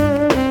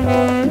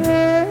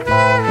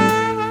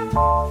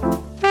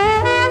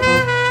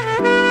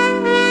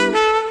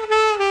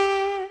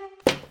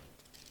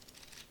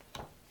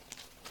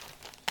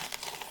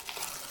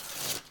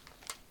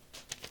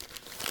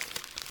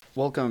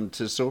Welcome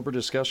to Sober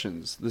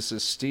Discussions. This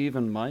is Steve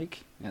and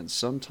Mike, and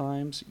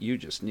sometimes you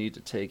just need to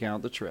take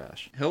out the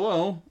trash.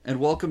 Hello, and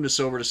welcome to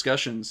Sober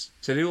Discussions.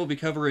 Today we'll be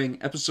covering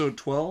Episode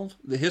 12,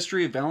 The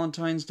History of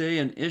Valentine's Day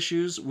and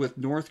Issues with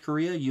North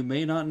Korea You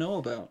May Not Know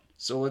About.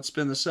 So let's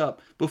spin this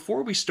up.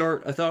 Before we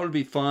start, I thought it would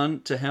be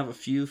fun to have a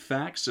few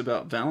facts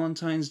about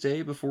Valentine's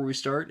Day before we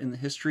start in the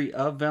history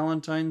of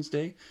Valentine's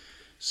Day.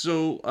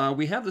 So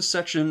we have the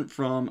section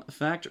from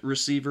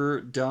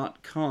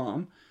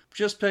factreceiver.com.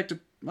 Just picked,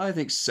 I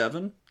think,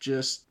 7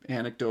 just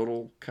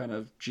anecdotal kind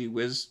of gee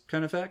whiz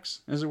kind of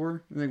facts, as it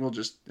were. I think we'll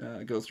just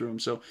go through them.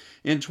 So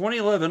in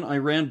 2011,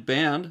 Iran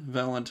banned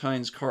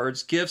Valentine's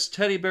cards, gifts,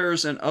 teddy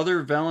bears, and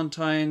other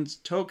Valentine's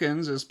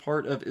tokens as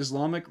part of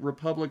Islamic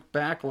Republic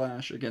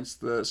backlash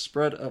against the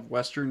spread of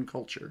Western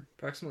culture.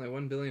 Approximately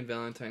 1 billion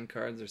Valentine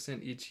cards are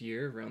sent each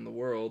year around the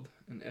world.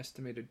 An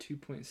estimated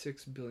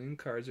 2.6 billion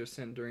cards are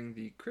sent during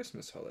the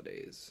Christmas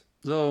holidays.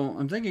 So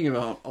I'm thinking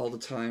about all the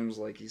times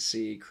like you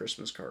see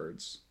Christmas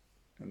cards,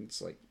 and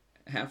it's like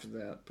half of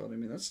that, but I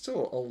mean that's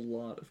still a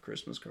lot of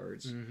Christmas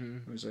cards.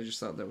 So I just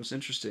thought that was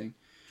interesting.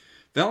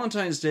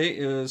 Valentine's Day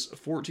is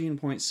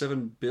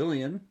 14.7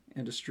 billion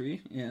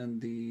industry in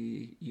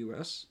the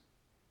U.S.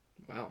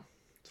 Wow,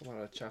 it's a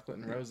lot of chocolate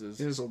and roses.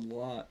 It is a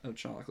lot of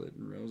chocolate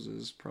and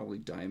roses, probably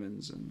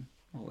diamonds and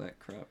all that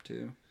crap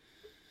too.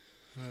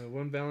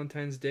 One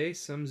Valentine's Day,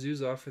 some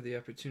zoos offer the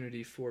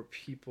opportunity for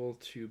people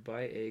to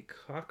buy a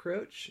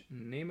cockroach,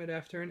 name it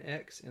after an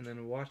ex, and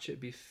then watch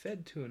it be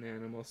fed to an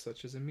animal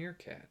such as a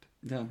meerkat.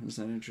 Yeah,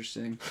 isn't that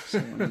interesting? So,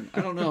 I mean,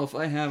 I don't know if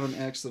I have an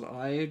ex that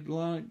I'd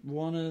want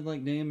to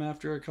name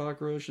after a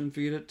cockroach and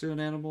feed it to an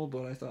animal,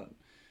 but I thought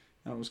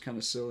that was kind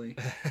of silly.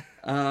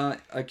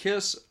 A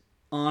kiss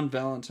on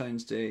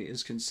Valentine's Day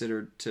is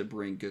considered to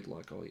bring good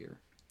luck all year.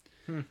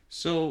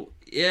 So,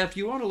 yeah, if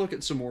you want to look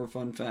at some more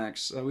fun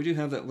facts, we do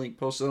have that link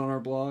posted on our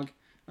blog.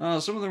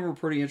 Some of them were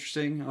pretty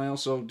interesting. I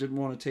also didn't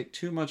want to take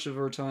too much of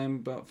our time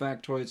about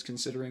factoids,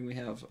 considering we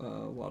have a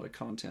lot of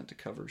content to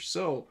cover.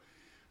 So,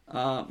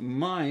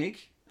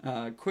 Mike,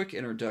 quick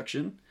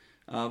introduction.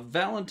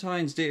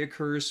 Valentine's Day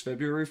occurs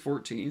February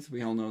 14th,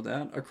 we all know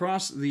that.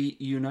 Across the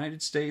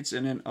United States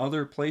and in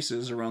other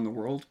places around the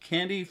world,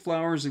 candy,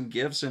 flowers, and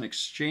gifts are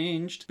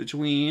exchanged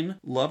between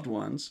loved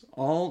ones,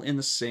 all in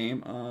the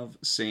same of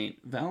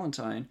Saint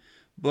Valentine.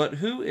 But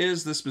who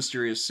is this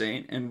mysterious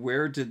saint, and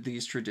where did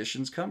these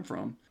traditions come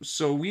from?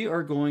 So we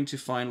are going to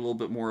find a little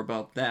bit more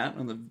about that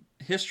on the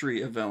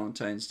history of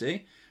Valentine's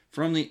Day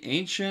from the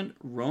ancient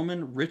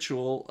Roman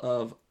ritual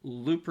of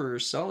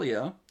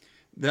Lupercalia,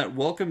 that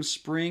welcomes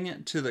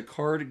spring to the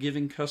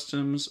card-giving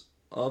customs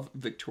of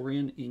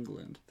Victorian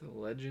England. The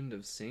legend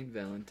of Saint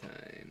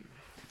Valentine.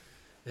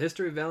 The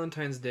history of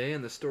Valentine's Day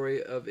and the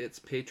story of its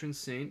patron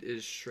saint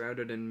is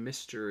shrouded in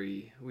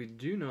mystery. We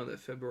do know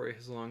that February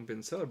has long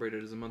been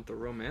celebrated as a month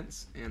of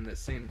romance, and that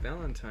Saint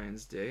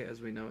Valentine's Day,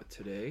 as we know it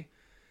today,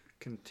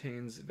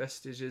 contains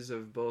vestiges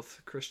of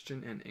both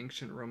Christian and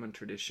ancient Roman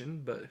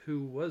tradition. But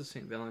who was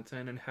Saint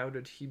Valentine, and how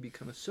did he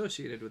become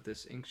associated with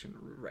this ancient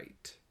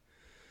rite?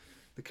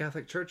 The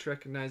Catholic Church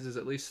recognizes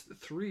at least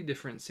 3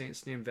 different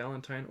saints named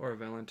Valentine or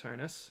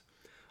Valentinus,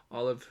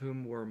 all of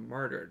whom were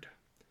martyred.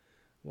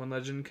 One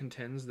legend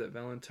contends that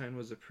Valentine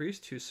was a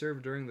priest who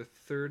served during the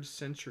 3rd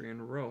century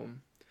in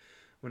Rome,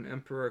 when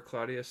Emperor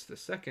Claudius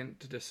II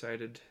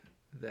decided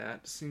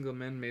that single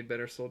men made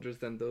better soldiers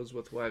than those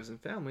with wives and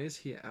families.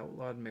 He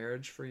outlawed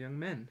marriage for young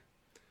men.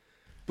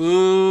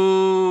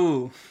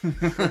 Boo!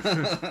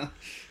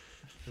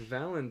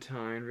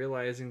 Valentine,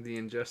 realizing the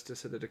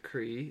injustice of the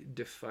decree,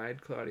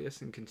 defied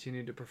Claudius and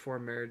continued to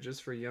perform marriages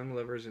for young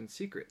lovers in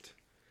secret.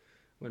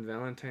 When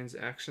Valentine's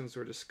actions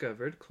were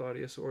discovered,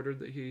 Claudius ordered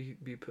that he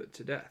be put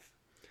to death.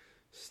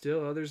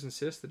 Still, others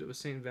insist that it was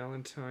Saint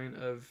Valentine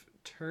of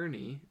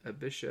Terni, a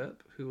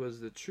bishop, who was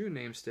the true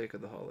namesake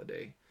of the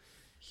holiday.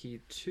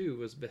 He, too,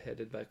 was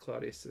beheaded by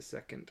Claudius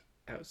II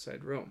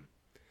outside Rome.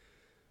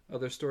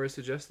 Other stories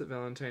suggest that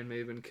Valentine may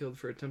have been killed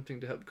for attempting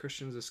to help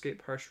Christians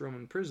escape harsh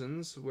Roman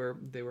prisons, where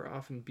they were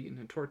often beaten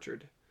and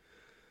tortured.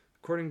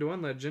 According to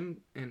one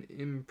legend, an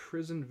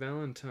imprisoned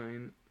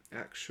Valentine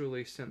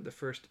actually sent the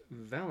first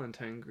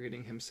Valentine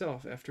greeting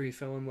himself after he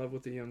fell in love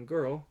with a young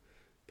girl,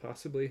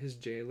 possibly his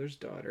jailer's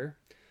daughter,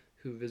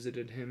 who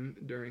visited him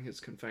during his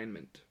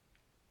confinement.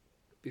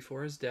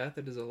 Before his death,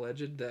 it is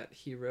alleged that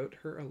he wrote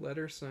her a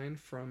letter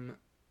signed from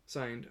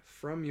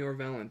your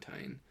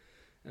Valentine,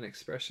 an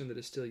expression that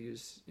is still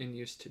in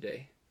use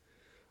today.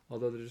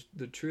 Although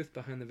the truth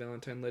behind the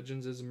Valentine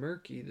legends is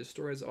murky, the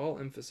stories all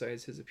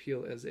emphasize his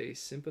appeal as a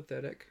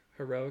sympathetic,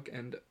 heroic,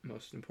 and,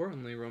 most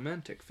importantly,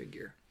 romantic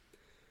figure.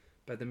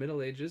 By the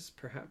Middle Ages,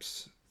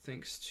 perhaps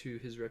thanks to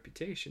his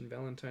reputation,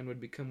 Valentine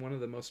would become one of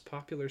the most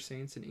popular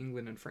saints in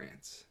England and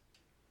France.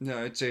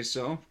 Yeah, I'd say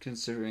so,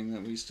 considering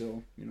that we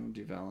still,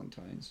 do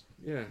Valentines.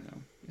 Yeah.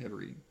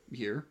 Every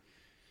year,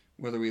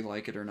 whether we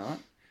like it or not.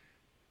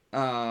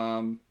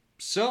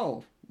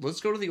 So, let's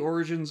go to the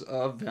origins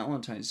of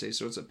Valentine's Day.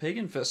 So it's a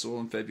pagan festival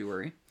in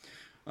February.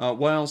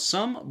 While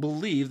some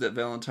believe that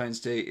Valentine's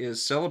Day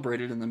is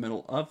celebrated in the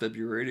middle of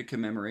February to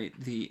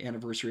commemorate the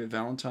anniversary of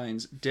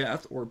Valentine's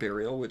death or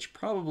burial, which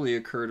probably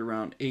occurred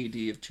around AD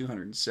of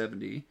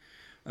 270,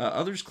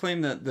 others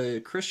claim that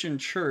the Christian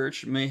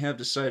Church may have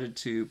decided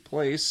to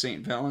place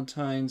St.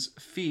 Valentine's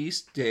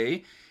feast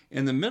day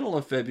in the middle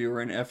of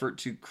February in an effort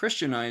to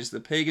Christianize the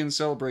pagan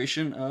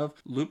celebration of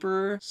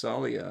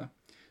Lupercalia,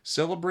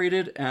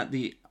 celebrated at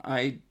the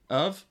Eye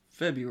of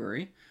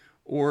February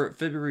or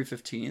February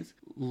 15th.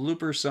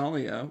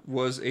 Lupercalia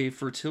was a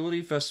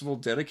fertility festival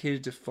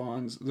dedicated to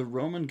Fons, the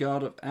Roman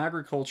god of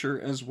agriculture,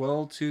 as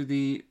well to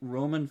the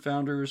Roman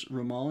founders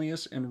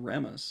Romulus and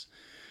Remus.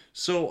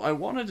 So I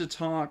wanted to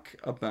talk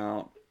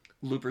about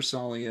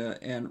Lupercalia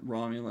and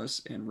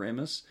Romulus and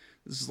Remus.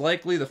 This is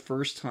likely the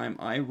first time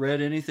I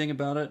read anything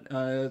about it.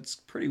 It's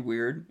pretty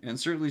weird and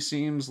certainly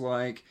seems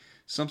like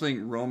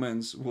something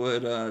Romans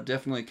would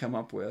definitely come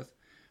up with.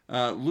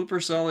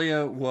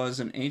 Lupercalia was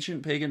an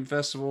ancient pagan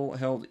festival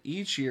held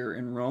each year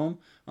in Rome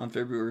on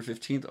February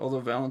 15th. Although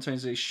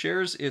Valentine's Day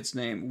shares its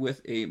name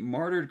with a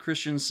martyred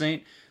Christian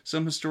saint,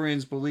 some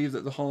historians believe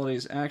that the holiday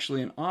is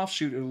actually an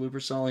offshoot of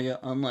Lupercalia.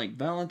 Unlike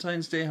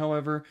Valentine's Day,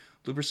 however,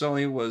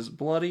 Lupercalia was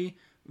bloody,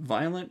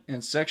 violent,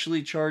 and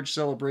sexually charged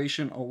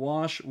celebration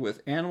awash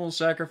with animal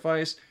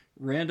sacrifice,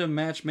 random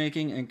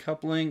matchmaking, and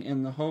coupling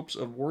in the hopes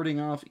of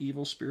warding off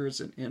evil spirits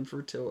and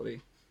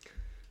infertility.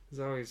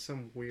 There's always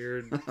some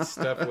weird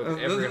stuff with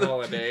every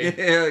holiday.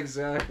 Yeah,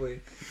 exactly.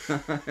 I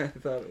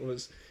thought it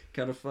was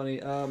kind of funny.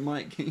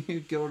 Mike, can you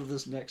go to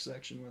this next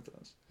section with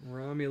us?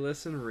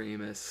 Romulus and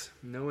Remus.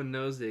 No one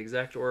knows the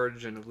exact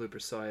origin of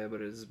Lupercalia,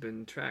 but it has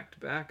been tracked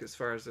back as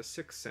far as the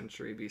 6th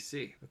century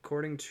BC.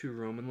 According to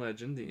Roman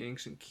legend, the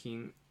ancient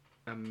king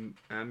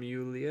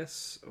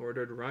Amulius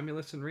ordered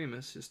Romulus and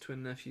Remus, his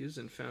twin nephews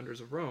and founders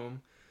of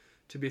Rome,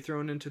 to be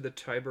thrown into the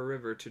Tiber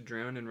River to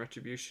drown in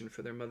retribution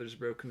for their mother's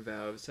broken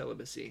vow of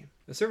celibacy.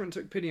 The servant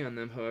took pity on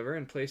them, however,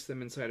 and placed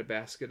them inside a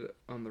basket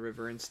on the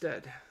river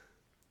instead.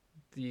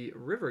 The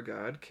river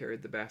god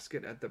carried the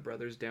basket the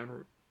brothers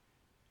downriver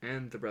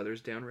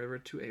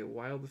to a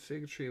wild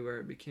fig tree where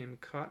it became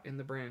caught in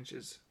the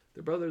branches.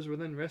 The brothers were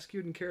then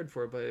rescued and cared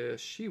for by a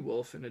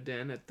she-wolf in a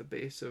den at the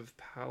base of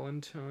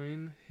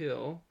Palatine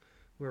Hill,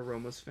 where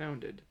Rome was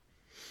founded.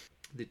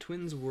 The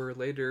twins were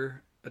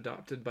later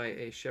adopted by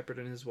a shepherd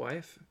and his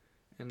wife,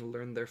 and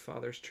learned their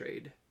father's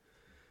trade.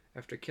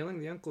 After killing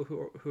the uncle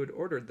who had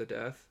ordered the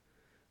death,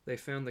 they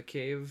found the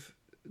cave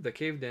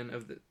den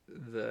of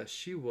the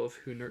she-wolf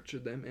who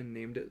nurtured them and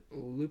named it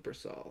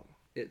Lupercal.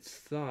 It's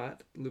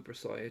thought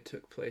Lupercalia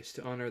took place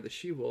to honor the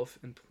she-wolf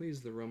and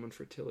please the Roman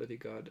fertility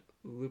god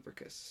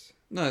Lupercus.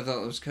 No, I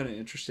thought it was kind of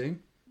interesting.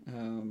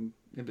 In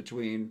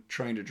between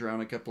trying to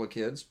drown a couple of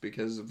kids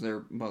because of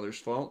their mother's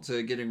fault,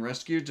 to getting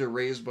rescued, to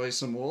raised by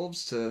some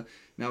wolves, to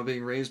now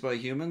being raised by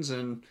humans,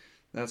 and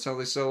that's how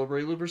they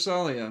celebrate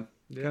Lupercalia.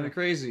 Yeah. Kind of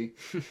crazy.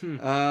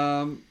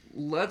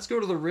 Let's go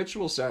to the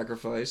ritual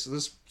sacrifice.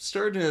 This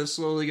started to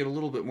slowly get a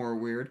little bit more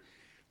weird.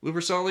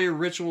 Lupercalia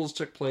rituals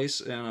took place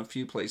in a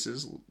few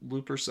places.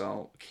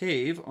 Lupercal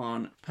Cave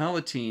on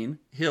Palatine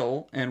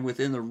Hill and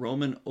within the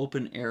Roman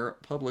open-air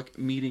public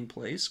meeting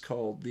place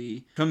called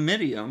the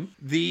Comitium.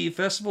 The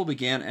festival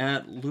began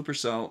at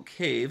Lupercal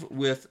Cave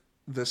with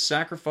the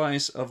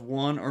sacrifice of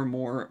one or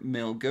more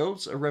male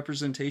goats, a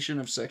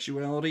representation of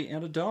sexuality,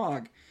 and a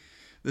dog.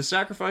 The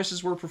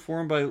sacrifices were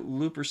performed by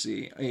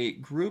Luperci, a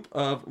group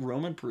of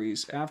Roman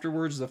priests.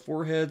 Afterwards, the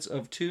foreheads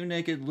of two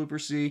naked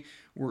Luperci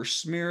were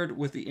smeared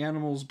with the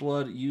animal's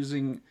blood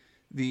using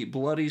the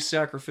bloody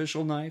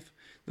sacrificial knife.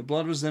 The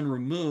blood was then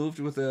removed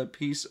with a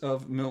piece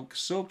of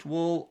milk-soaked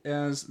wool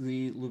as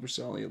the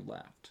Lupercalia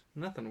laughed.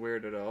 Nothing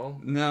weird at all.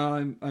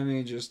 No, I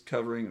mean just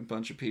covering a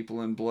bunch of people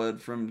in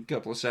blood from a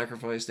couple of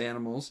sacrificed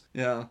animals.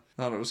 Yeah,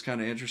 thought it was kind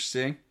of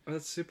interesting. Well,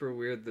 that's super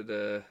weird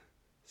that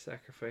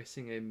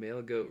sacrificing a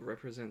male goat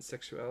represents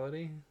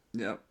sexuality.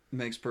 Yep,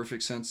 makes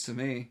perfect sense to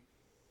me.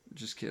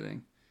 Just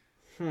kidding.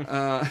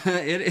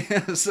 It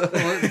is. So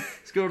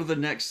let's go to the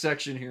next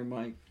section here,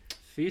 Mike.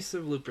 Feast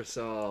of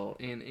Lupercal.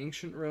 In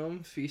ancient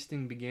Rome,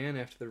 feasting began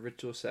after the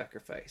ritual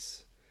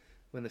sacrifice.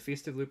 When the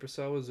Feast of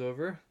Lupercal was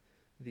over,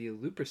 the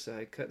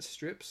Luperci cut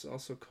strips,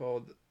 also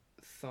called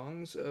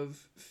thongs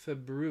of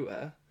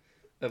februa,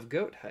 of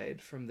goat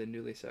hide from the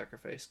newly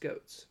sacrificed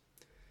goats.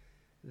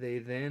 They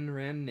then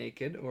ran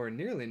naked, or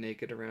nearly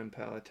naked, around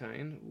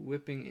Palatine,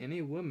 whipping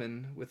any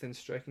woman within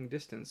striking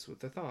distance with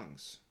the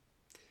thongs.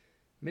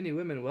 Many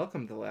women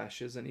welcomed the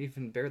lashes and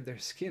even bared their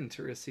skin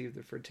to receive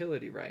the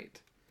fertility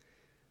rite.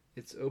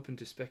 It's open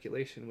to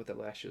speculation what the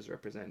lashes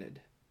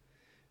represented.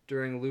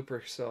 During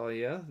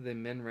Lupercalia, the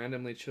men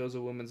randomly chose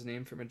a woman's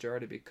name from a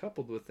jar to be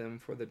coupled with them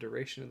for the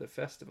duration of the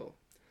festival.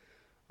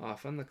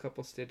 Often, the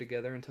couple stayed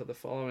together until the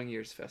following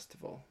year's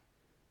festival.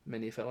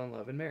 Many fell in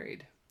love and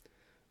married.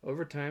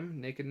 Over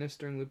time, nakedness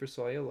during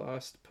Lupercalia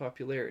lost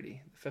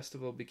popularity. The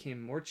festival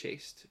became more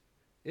chaste,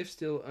 if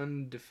still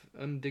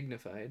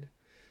undignified,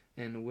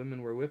 and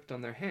women were whipped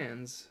on their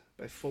hands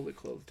by fully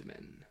clothed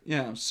men.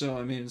 Yeah, so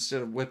I mean,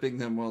 instead of whipping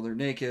them while they're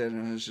naked,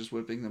 I was just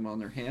whipping them on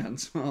their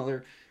hands while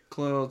they're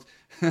clothed.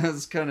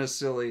 That's kind of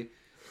silly.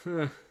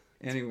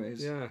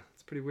 Anyways. Yeah,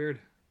 it's pretty weird.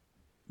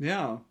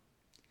 Yeah.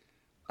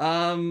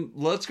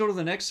 Let's go to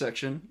the next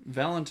section.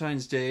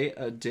 Valentine's Day,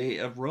 a day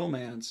of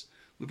romance.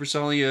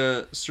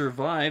 Lupercalia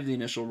survived the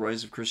initial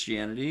rise of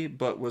Christianity,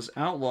 but was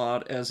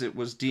outlawed as it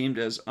was deemed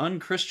as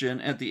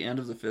unchristian at the end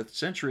of the 5th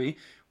century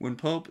when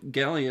Pope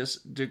Gallius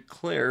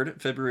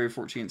declared February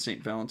 14th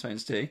St.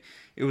 Valentine's Day.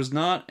 It was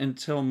not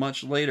until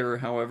much later,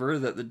 however,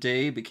 that the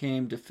day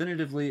became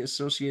definitively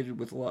associated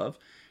with love.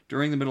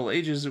 During the Middle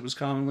Ages, it was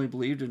commonly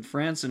believed in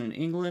France and in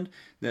England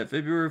that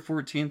February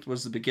 14th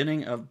was the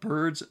beginning of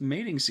birds'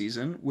 mating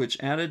season,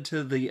 which added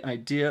to the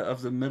idea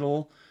of the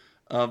middle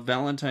of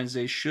Valentine's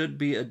Day should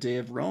be a day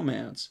of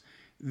romance.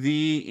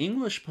 The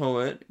English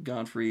poet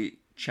Godfrey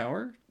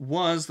Chaucer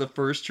was the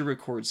first to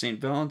record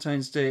St.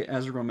 Valentine's Day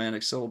as a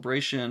romantic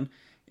celebration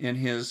in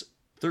his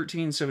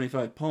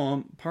 1375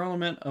 poem,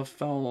 Parliament of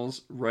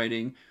Fowls,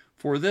 writing,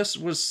 "For this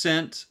was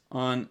sent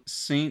on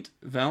St.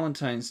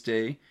 Valentine's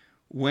Day,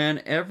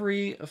 when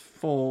every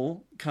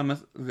foal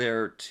cometh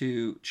there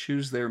to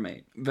choose their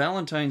mate."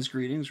 Valentine's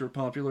greetings were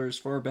popular as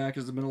far back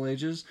as the Middle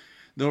Ages,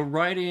 though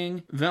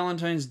writing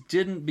Valentines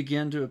didn't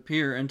begin to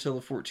appear until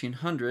the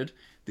 1400s.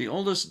 The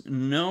oldest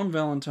known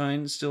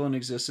Valentine still in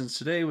existence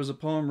today was a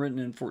poem written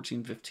in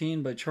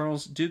 1415 by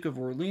Charles, Duke of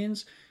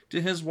Orleans,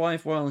 to his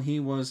wife while he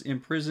was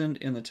imprisoned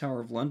in the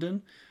Tower of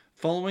London.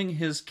 Following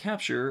his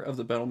capture of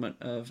the battlement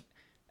of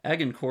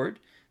Agincourt,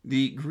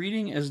 the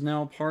greeting is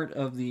now part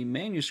of the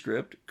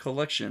manuscript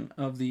collection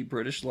of the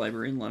British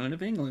Library in London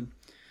of England.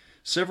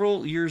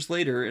 Several years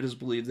later, it is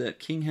believed that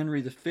King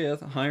Henry V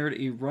hired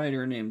a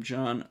writer named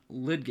John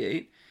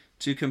Lydgate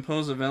to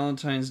compose a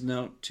Valentine's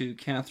note to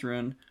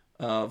Catherine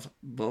of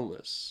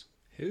Blois.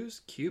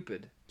 Who's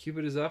Cupid?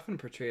 Cupid is often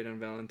portrayed on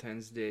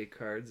Valentine's Day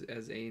cards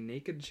as a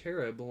naked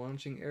cherub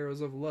launching arrows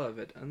of love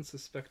at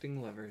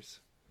unsuspecting lovers.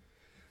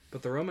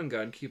 But the Roman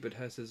god Cupid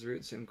has his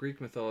roots in Greek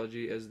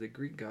mythology as the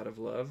Greek god of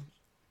love,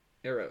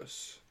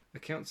 Eros.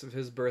 Accounts of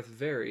his birth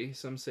vary.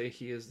 Some say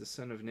he is the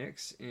son of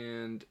Nyx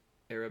and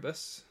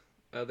Erebus,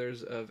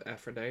 others of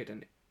Aphrodite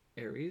and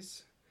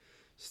Ares.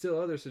 Still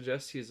others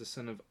suggest he is the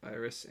son of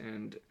Iris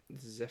and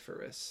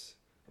Zephyrus,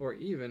 or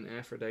even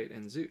Aphrodite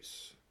and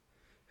Zeus,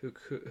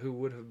 who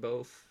would have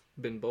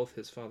been both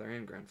his father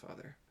and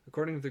grandfather.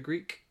 According to the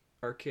Greek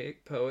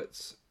archaic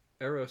poets,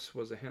 Eros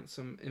was a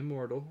handsome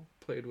immortal,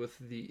 played with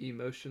the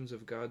emotions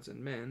of gods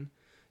and men,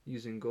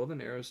 using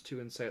golden arrows to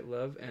incite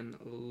love and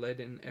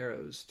leaden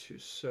arrows to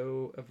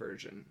sow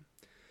aversion.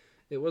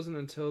 It wasn't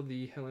until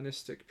the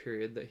Hellenistic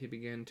period that he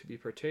began to be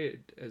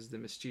portrayed as the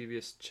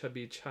mischievous,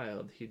 chubby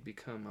child he'd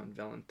become on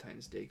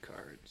Valentine's Day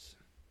cards.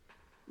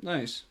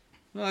 Nice.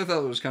 Well, I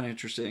thought it was kind of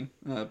interesting.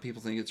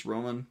 People think it's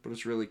Roman, but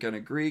it's really kind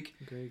of Greek.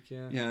 Greek,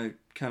 yeah. Yeah, it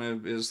kind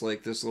of is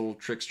like this little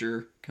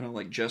trickster, kind of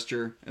like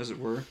gesture, as it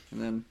were,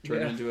 and then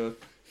turned into a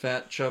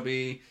fat,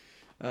 chubby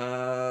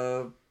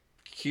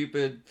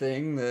Cupid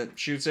thing that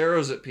shoots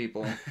arrows at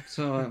people.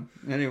 So,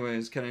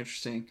 anyways, kind of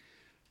interesting.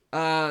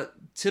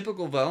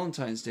 Typical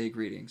Valentine's Day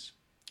greetings.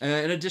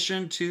 In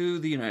addition to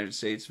the United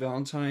States,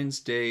 Valentine's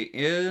Day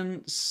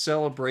in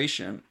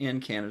celebration in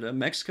Canada,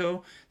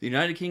 Mexico, the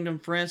United Kingdom,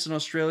 France, and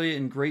Australia,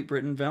 and Great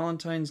Britain,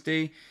 Valentine's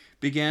Day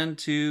began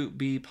to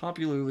be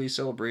popularly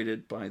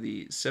celebrated by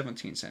the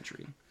 17th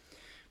century.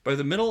 By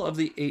the middle of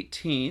the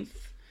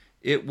 18th,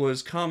 it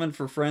was common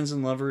for friends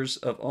and lovers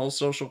of all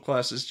social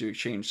classes to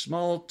exchange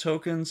small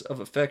tokens of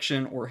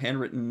affection or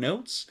handwritten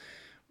notes.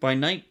 By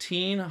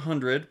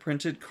 1900,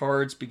 printed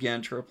cards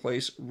began to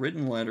replace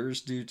written letters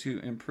due to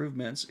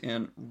improvements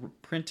in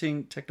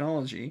printing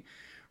technology.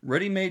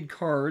 Ready-made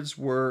cards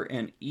were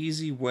an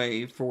easy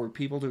way for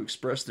people to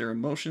express their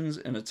emotions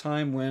in a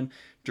time when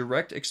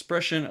direct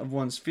expression of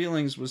one's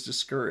feelings was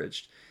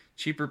discouraged.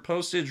 Cheaper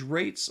postage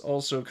rates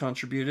also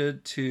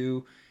contributed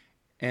to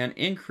an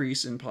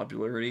increase in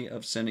popularity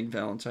of sending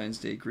Valentine's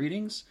Day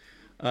greetings.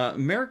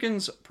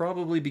 Americans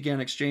probably began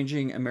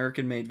exchanging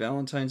American-made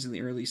Valentines in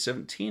the early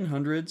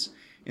 1700s.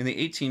 In the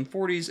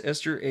 1840s,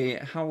 Esther A.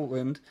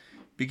 Howland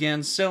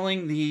began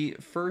selling the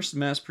first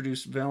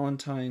mass-produced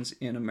Valentines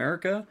in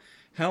America.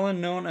 Howland,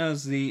 known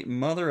as the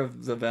mother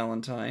of the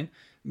Valentine,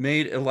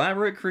 made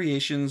elaborate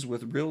creations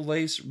with real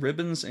lace,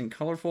 ribbons, and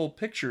colorful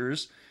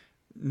pictures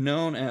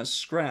known as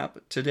scrap.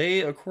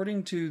 Today,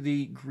 according to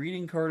the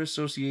Greeting Card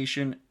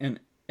Association, an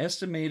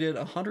estimated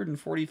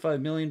 145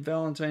 million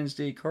Valentine's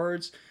Day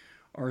cards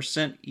are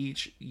sent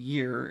each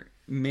year,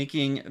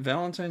 making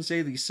Valentine's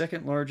Day the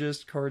second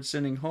largest card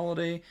sending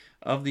holiday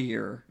of the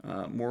year.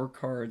 More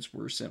cards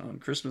were sent on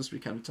Christmas. We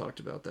kind of talked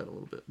about that a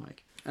little bit,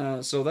 Mike.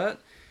 So that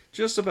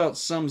just about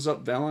sums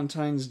up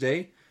Valentine's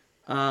Day.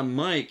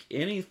 Mike,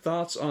 any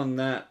thoughts on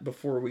that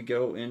before we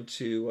go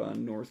into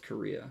North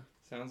Korea?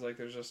 Sounds like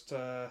there's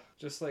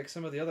just like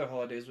some of the other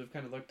holidays we've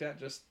kind of looked at,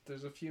 just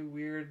there's a few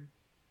weird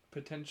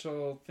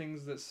potential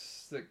things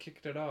that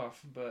kicked it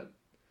off, but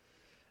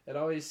it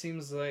always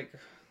seems like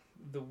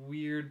the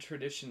weird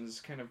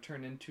traditions kind of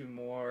turn into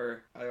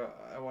more,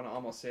 I want to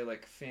almost say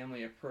like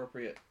family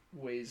appropriate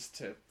ways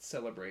to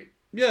celebrate.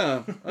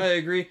 Yeah, I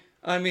agree.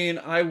 I mean,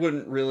 I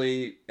wouldn't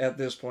really at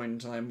this point in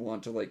time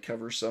want to like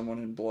cover someone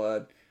in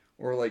blood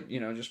or like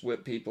just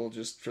whip people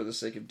just for the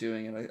sake of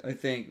doing it. I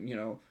think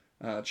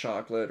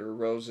chocolate or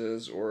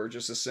roses or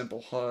just a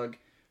simple hug.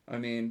 I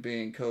mean,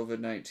 being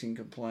COVID-19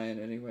 compliant,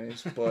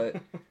 anyways. But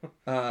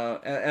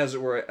as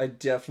it were, I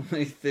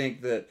definitely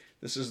think that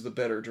this is the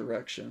better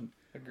direction.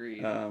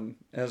 Agreed.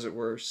 As it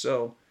were.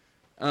 So,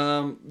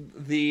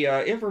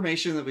 the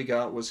information that we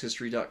got was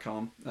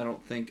history.com. I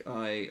don't think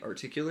I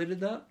articulated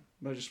that,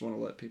 but I just want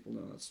to let people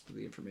know that's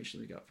the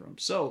information we got from.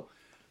 So,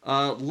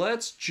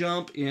 let's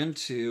jump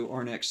into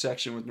our next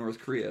section with North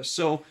Korea.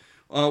 So,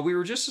 we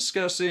were just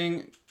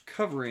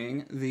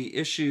covering the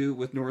issue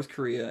with North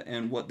Korea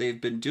and what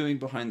they've been doing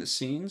behind the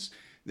scenes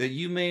that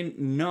you may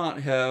not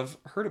have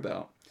heard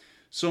about.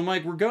 So,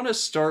 Mike, we're going to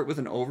start with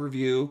an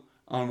overview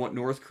on what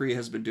North Korea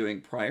has been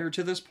doing prior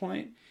to this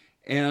point,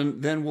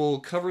 and then we'll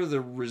cover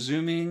the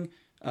resuming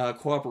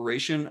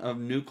cooperation of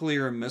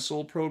nuclear and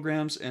missile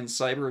programs and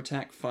cyber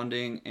attack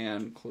funding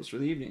and close for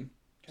the evening.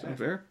 Is that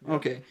fair? Yeah.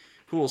 Okay,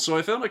 cool. So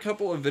I found a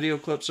couple of video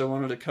clips I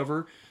wanted to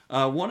cover.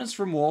 One is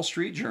from Wall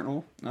Street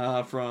Journal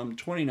from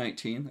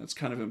 2019. That's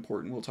kind of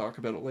important. We'll talk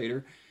about it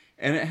later.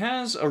 And it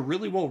has a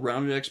really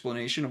well-rounded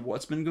explanation of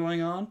what's been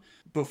going on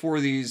before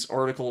these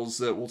articles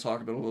that we'll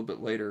talk about a little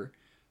bit later.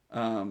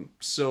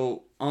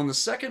 So on the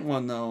second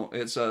one, though,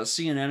 it's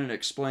CNN. It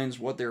explains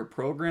what their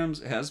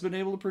programs has been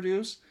able to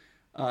produce.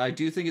 I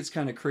do think it's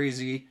kind of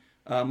crazy.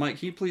 Mike,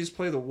 can you please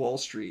play the Wall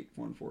Street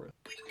one for us?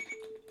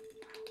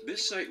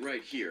 This site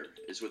right here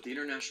is what the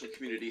international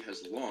community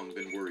has long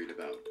been worried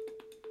about.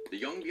 The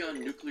Yongbyon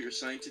Nuclear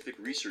Scientific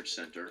Research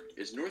Center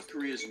is North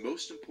Korea's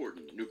most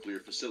important nuclear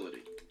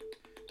facility.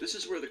 This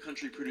is where the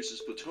country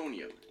produces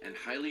plutonium and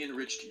highly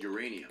enriched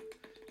uranium,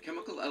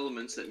 chemical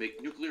elements that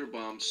make nuclear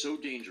bombs so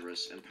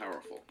dangerous and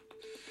powerful.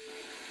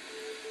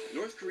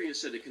 North Korea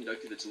said it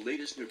conducted its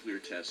latest nuclear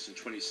tests in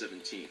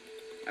 2017,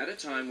 at a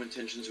time when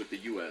tensions with the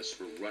U.S.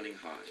 were running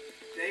high.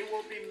 They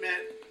will be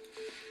met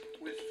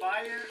with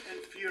fire and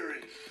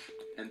fury.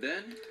 And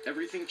then,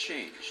 everything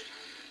changed.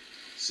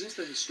 Since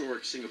the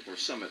historic Singapore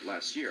summit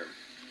last year,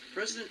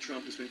 President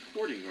Trump has been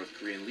courting North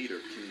Korean leader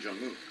Kim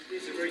Jong-un.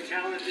 He's a very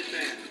talented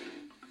man.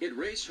 It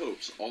raised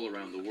hopes all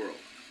around the world.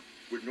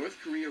 Would North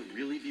Korea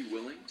really be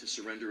willing to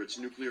surrender its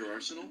nuclear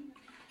arsenal?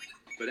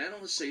 But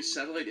analysts say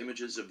satellite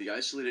images of the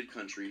isolated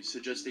country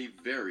suggest a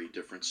very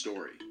different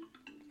story.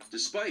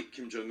 Despite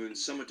Kim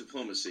Jong-un's summit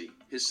diplomacy,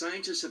 his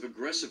scientists have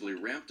aggressively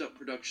ramped up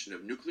production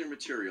of nuclear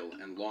material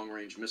and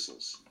long-range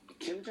missiles.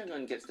 Kim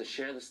Jong-un gets to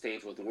share the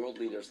stage with world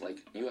leaders like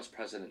U.S.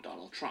 President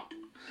Donald Trump.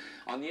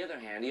 On the other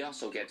hand, he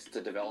also gets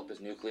to develop his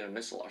nuclear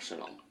missile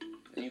arsenal.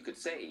 You could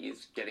say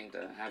he's getting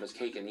to have his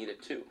cake and eat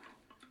it too.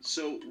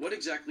 So, what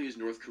exactly is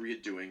North Korea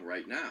doing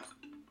right now?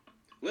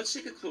 Let's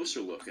take a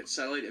closer look at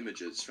satellite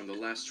images from the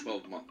last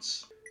 12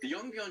 months. The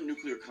Yongbyon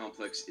nuclear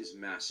complex is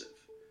massive.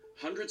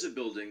 Hundreds of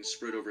buildings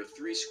spread over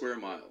 3 square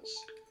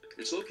miles.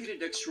 It's located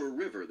next to a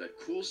river that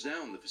cools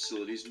down the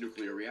facility's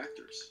nuclear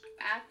reactors.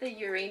 At the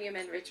uranium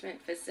enrichment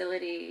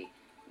facility,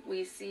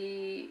 we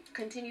see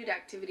continued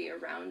activity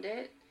around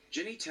it.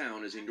 Jenny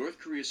Town is a North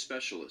Korea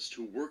specialist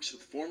who works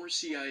with former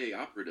CIA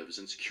operatives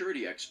and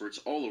security experts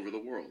all over the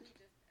world.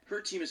 Her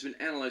team has been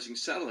analyzing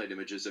satellite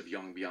images of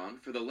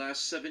Yongbyon for the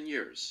last 7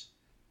 years,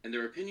 and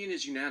their opinion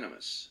is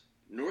unanimous.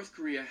 North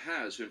Korea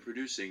has been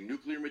producing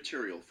nuclear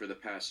material for the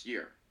past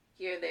year.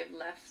 Here they've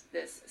left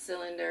this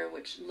cylinder,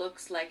 which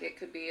looks like it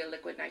could be a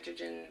liquid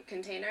nitrogen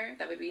container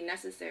that would be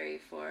necessary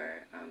for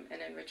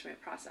an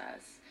enrichment process.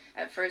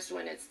 At first,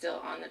 when it's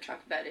still on the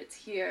truck bed, it's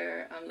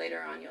here.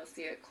 Later on, you'll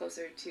see it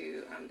closer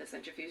to the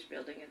centrifuge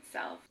building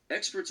itself.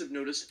 Experts have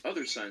noticed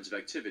other signs of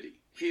activity.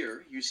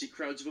 Here, you see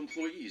crowds of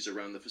employees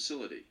around the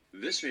facility.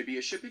 This may be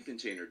a shipping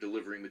container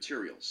delivering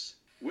materials.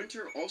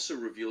 Winter also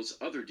reveals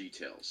other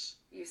details.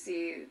 You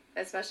see,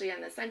 especially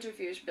in the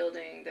centrifuge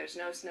building, there's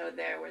no snow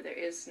there where there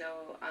is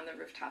snow on the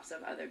rooftops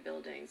of other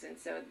buildings. And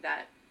so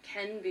that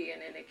can be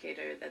an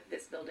indicator that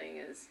this building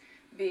is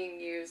being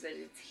used, that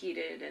it's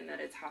heated, and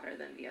that it's hotter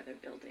than the other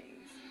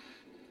buildings.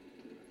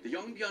 The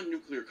Yongbyon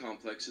nuclear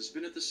complex has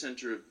been at the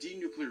center of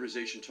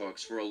denuclearization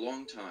talks for a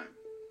long time.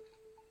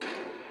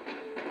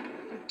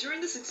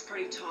 During the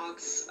six-party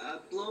talks,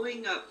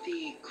 blowing up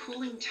the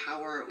cooling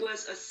tower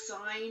was a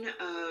sign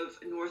of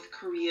North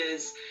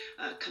Korea's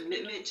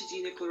commitment to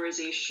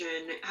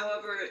denuclearization.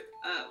 However,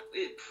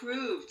 it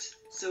proved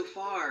so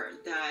far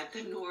that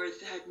the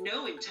North had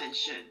no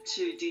intention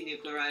to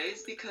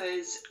denuclearize,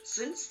 because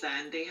since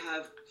then they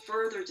have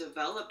further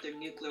developed their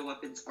nuclear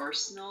weapons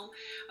arsenal.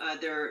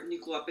 Their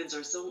nuclear weapons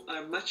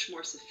are much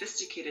more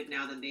sophisticated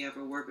now than they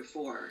ever were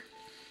before.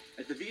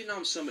 At the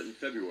Vietnam summit in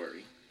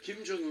February,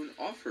 Kim Jong-un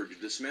offered to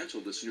dismantle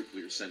this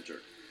nuclear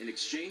center in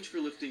exchange for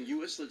lifting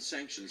U.S.-led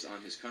sanctions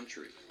on his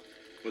country.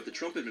 But the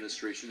Trump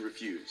administration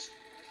refused.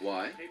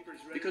 Why?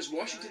 Because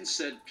Washington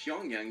said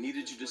Pyongyang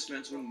needed to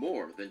dismantle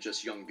more than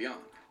just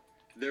Yongbyon.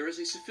 There is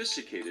a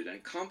sophisticated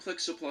and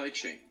complex supply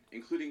chain,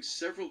 including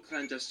several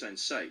clandestine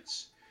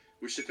sites,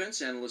 which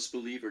defense analysts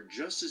believe are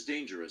just as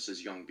dangerous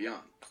as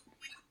Yongbyon.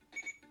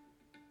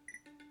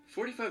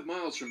 45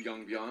 miles from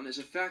Yongbyon is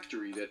a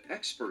factory that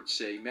experts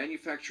say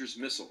manufactures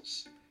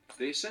missiles.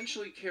 They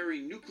essentially carry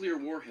nuclear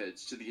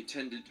warheads to the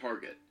intended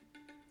target.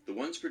 The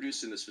ones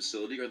produced in this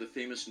facility are the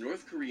famous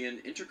North Korean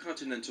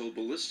intercontinental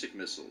ballistic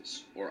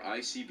missiles, or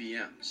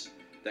ICBMs,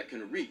 that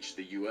can reach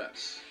the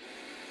US.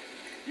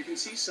 You can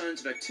see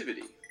signs of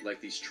activity,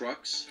 like these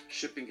trucks,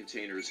 shipping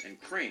containers, and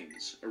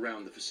cranes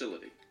around the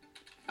facility.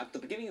 At the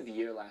beginning of the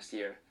year last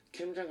year,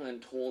 Kim Jong-un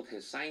told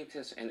his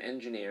scientists and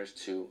engineers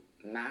to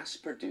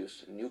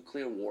mass-produce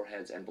nuclear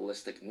warheads and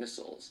ballistic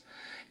missiles,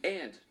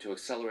 and to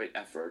accelerate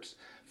efforts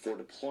for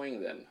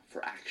deploying them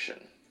for action.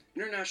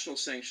 International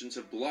sanctions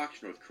have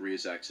blocked North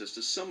Korea's access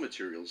to some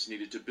materials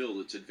needed to build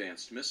its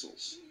advanced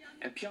missiles.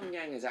 And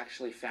Pyongyang has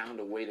actually found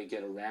a way to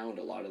get around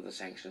a lot of the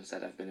sanctions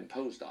that have been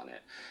imposed on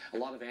it. A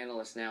lot of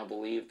analysts now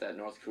believe that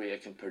North Korea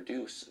can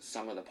produce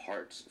some of the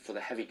parts for the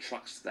heavy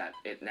trucks that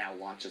it now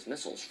launches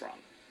missiles from.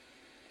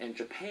 And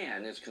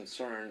Japan is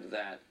concerned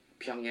that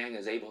Pyongyang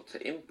is able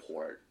to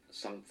import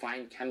some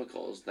fine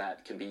chemicals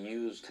that can be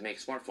used to make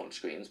smartphone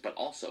screens, but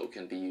also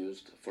can be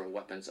used for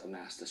weapons of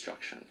mass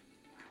destruction.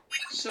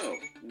 So,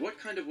 what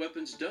kind of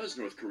weapons does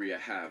North Korea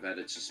have at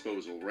its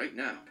disposal right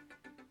now?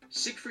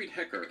 Siegfried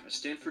Hecker, a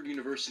Stanford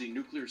University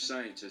nuclear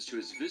scientist who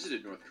has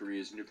visited North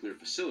Korea's nuclear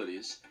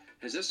facilities,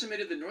 has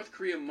estimated that North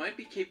Korea might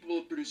be capable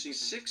of producing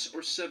 6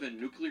 or 7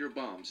 nuclear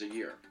bombs a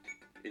year.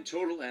 In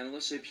total,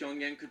 analysts say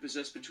Pyongyang could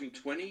possess between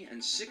 20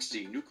 and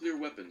 60 nuclear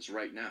weapons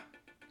right now.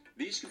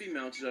 These could be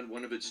mounted on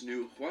one of its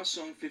new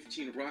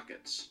Hwasong-15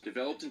 rockets,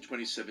 developed in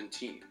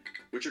 2017,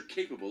 which are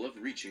capable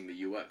of reaching the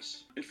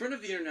US. In front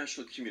of the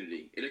international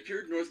community, it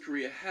appeared North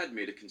Korea had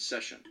made a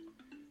concession.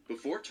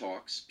 Before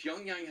talks,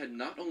 Pyongyang had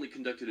not only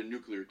conducted a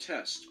nuclear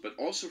test, but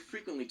also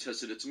frequently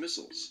tested its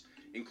missiles,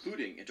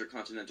 including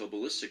intercontinental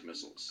ballistic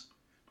missiles.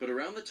 But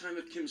around the time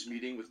of Kim's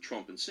meeting with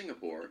Trump in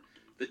Singapore,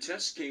 the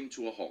tests came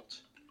to a halt.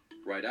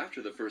 Right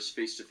after the first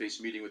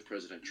face-to-face meeting with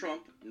President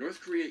Trump, North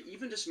Korea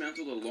even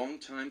dismantled a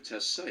long-time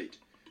test site,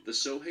 the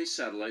Sohae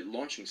Satellite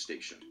Launching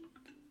Station.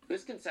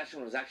 This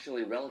concession was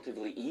actually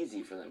relatively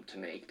easy for them to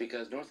make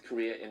because North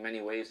Korea in many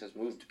ways has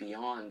moved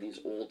beyond these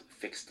old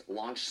fixed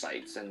launch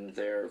sites, and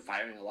they're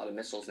firing a lot of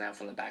missiles now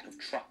from the back of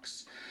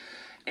trucks.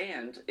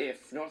 And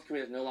if North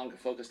Korea is no longer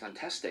focused on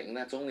testing,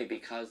 that's only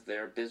because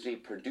they're busy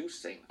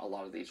producing a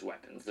lot of these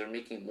weapons. They're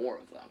making more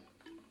of them.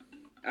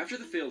 After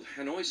the failed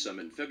Hanoi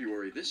summit in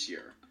February this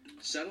year,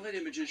 satellite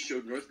images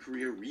showed North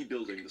Korea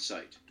rebuilding the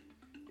site.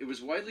 It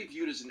was widely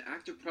viewed as an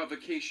act of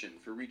provocation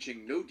for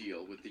reaching no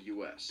deal with the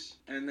US.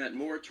 And that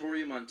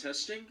moratorium on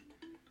testing?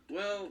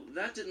 Well,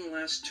 that didn't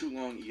last too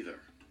long either.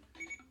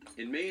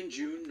 In May and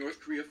June,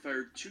 North Korea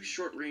fired 2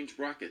 short-range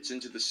rockets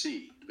into the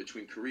sea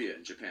between Korea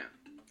and Japan.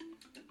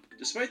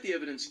 Despite the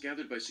evidence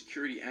gathered by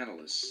security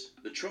analysts,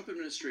 the Trump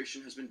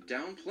administration has been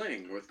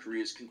downplaying North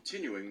Korea's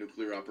continuing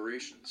nuclear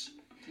operations.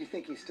 Do you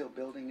think he's still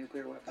building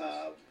nuclear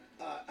weapons?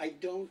 I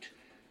don't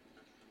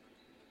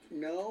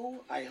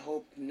know. I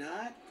hope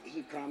not.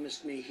 He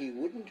promised me he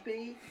wouldn't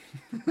be.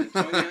 And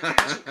Pyongyang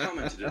hasn't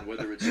commented on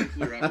whether its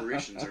nuclear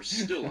operations are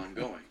still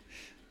ongoing.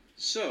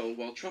 So,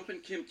 while Trump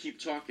and Kim keep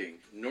talking,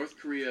 North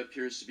Korea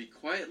appears to be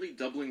quietly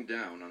doubling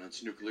down on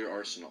its nuclear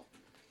arsenal,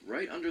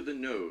 right under the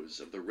nose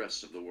of the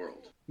rest of the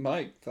world.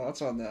 Mike,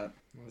 thoughts on that?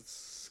 That's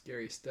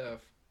scary stuff.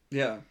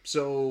 Yeah,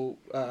 so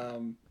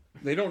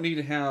they don't need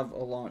to have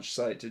a launch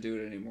site to do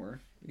it anymore.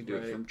 You can do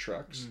it from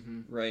trucks,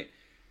 right?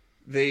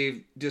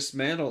 They've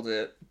dismantled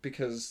it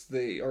because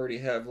they already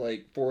have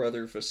like 4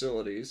 other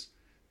facilities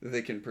that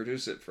they can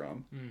produce it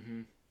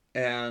from.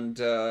 And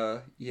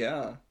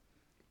yeah.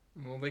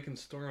 Well, they can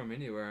store them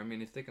anywhere. I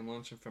mean, if they can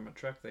launch them from a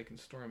truck, they can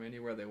store them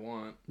anywhere they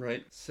want.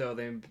 Right. So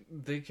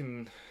they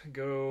can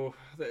go.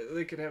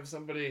 They could have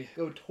somebody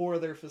go tour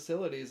their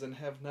facilities and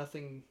have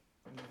nothing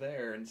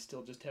there, and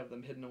still just have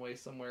them hidden away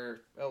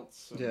somewhere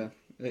else. So.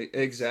 Yeah,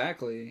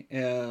 exactly.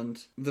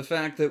 And the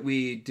fact that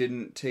we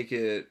didn't take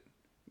it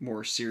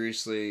more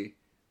seriously,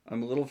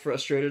 I'm a little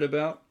frustrated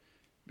about,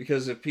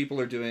 because if people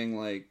are doing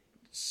like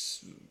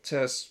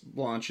test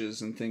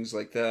launches and things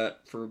like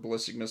that for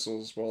ballistic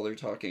missiles while they're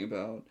talking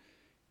about,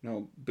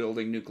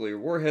 building nuclear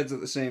warheads at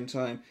the same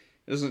time,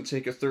 it doesn't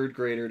take a 3rd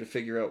grader to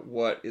figure out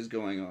what is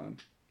going on.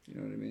 You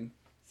know what I mean?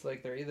 It's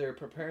like they're either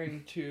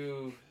preparing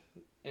to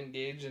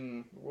engage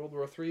in World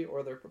War III,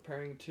 or they're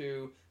preparing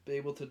to be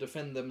able to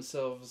defend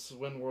themselves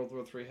when World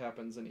War III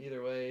happens. And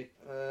either way,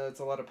 it's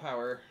a lot of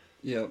power.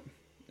 Yep,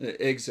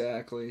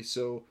 exactly.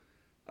 So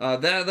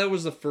that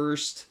was the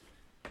first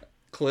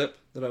clip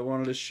that I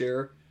wanted to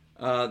share.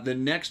 The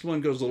next one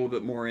goes a little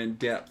bit more in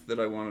depth that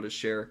I wanted to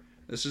share.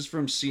 This is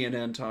from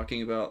CNN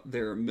talking about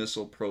their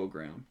missile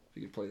program.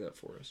 If you could play that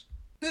for us.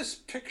 This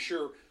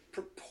picture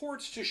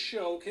purports to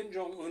show Kim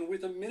Jong-un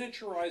with a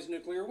miniaturized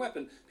nuclear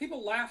weapon.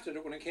 People laughed at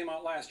it when it came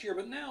out last year,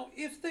 but now,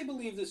 if they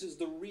believe this is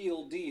the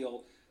real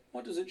deal,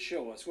 what does it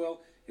show us?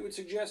 Well, it would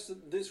suggest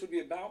that this would be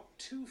about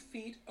 2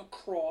 feet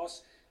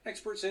across.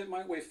 Experts say it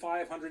might weigh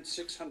 500,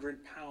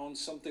 600 pounds,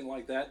 something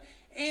like that.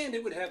 and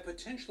it would have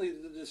potentially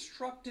the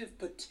destructive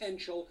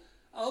potential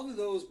of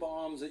those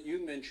bombs that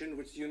you mentioned,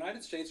 which the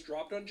United States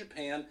dropped on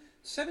Japan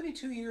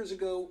 72 years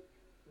ago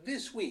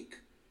this week.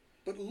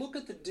 But look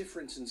at the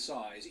difference in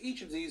size.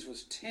 Each of these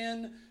was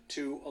 10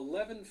 to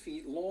 11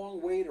 feet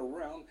long, weighed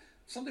around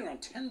something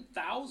around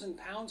 10,000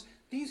 pounds.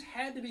 These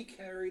had to be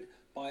carried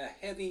by a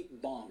heavy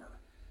bomber.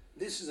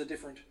 This is a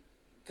different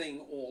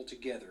thing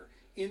altogether.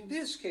 In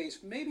this case,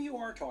 maybe you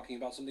are talking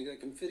about something that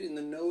can fit in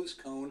the nose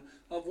cone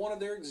of one of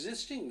their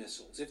existing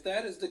missiles. If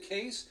that is the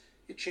case,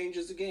 it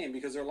changes the game,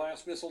 because their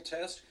last missile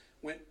test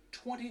went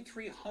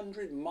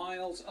 2,300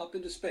 miles up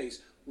into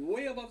space,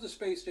 way above the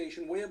space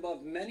station, way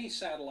above many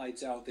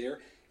satellites out there.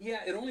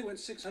 Yeah, it only went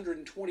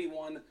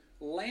 621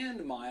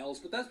 land miles,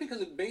 but that's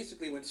because it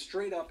basically went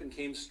straight up and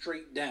came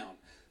straight down.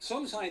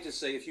 Some scientists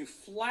say if you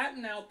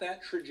flatten out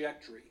that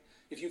trajectory,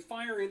 if you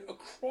fire it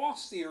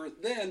across the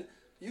Earth, then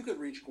you could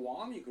reach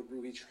Guam, you could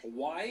reach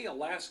Hawaii,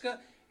 Alaska,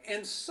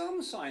 and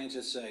some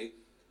scientists say,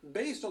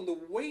 based on the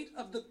weight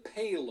of the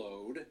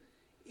payload,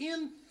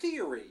 in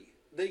theory,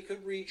 they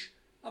could reach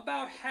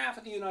about half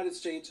of the United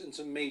States and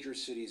some major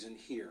cities in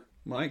here.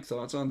 Mike,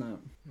 thoughts on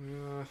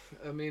that?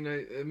 I mean,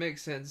 it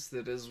makes sense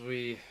that as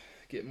we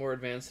get more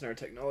advanced in our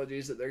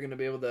technologies, that they're going to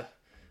be able to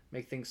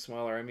make things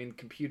smaller. I mean,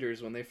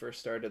 computers, when they first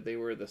started, they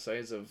were the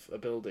size of a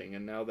building,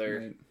 and now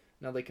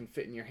now they can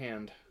fit in your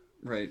hand.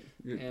 Right.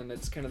 And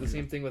it's kind of the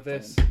same thing with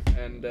this.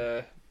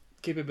 And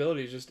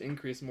capabilities just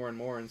increase more and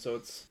more, and so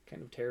it's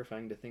kind of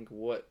terrifying to think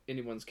what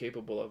anyone's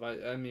capable of.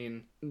 I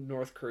mean,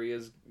 North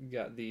Korea's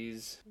got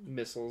these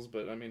missiles,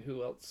 but I mean,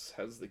 who else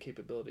has the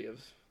capability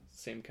of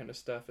same kind of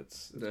stuff?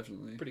 It's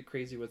definitely pretty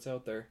crazy what's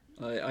out there.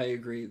 I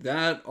agree.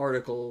 That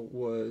article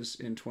was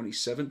in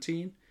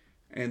 2017,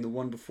 and the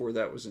one before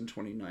that was in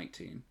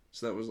 2019.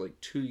 So that was like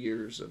 2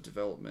 years of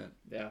development.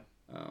 Yeah.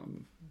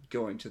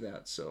 Going to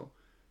that. So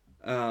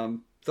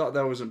thought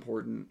that was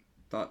important.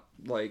 Thought,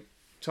 like,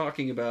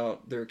 talking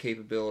about their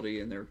capability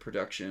and their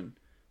production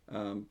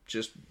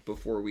just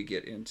before we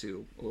get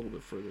into a little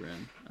bit further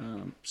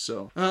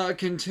in.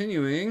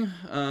 Continuing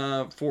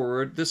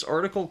forward, this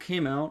article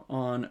came out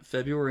on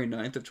February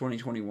 9th of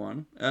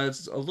 2021.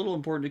 It's a little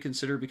important to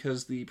consider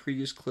because the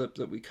previous clip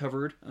that we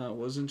covered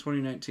was in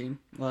 2019,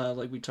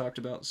 like we talked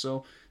about.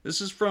 So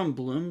this is from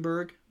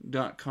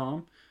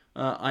Bloomberg.com.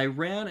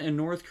 Iran and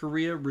North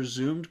Korea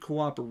resumed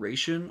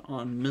cooperation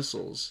on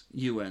missiles,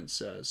 UN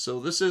says. So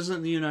this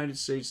isn't the United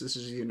States, this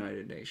is the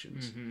United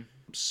Nations. Mm-hmm.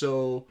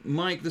 So,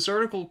 Mike, this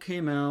article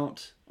came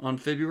out on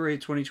February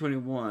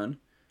 2021.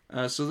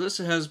 So this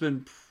has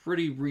been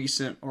pretty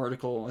recent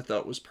article I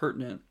thought was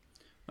pertinent.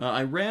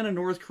 Iran and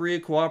North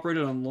Korea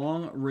cooperated on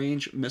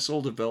long-range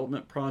missile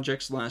development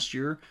projects last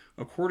year,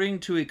 according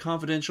to a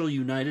confidential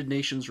United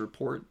Nations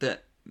report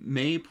that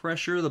may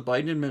pressure the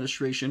Biden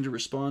administration to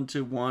respond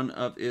to one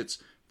of its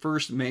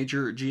first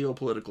major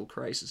geopolitical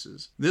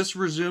crises. This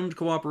resumed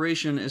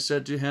cooperation is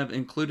said to have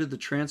included the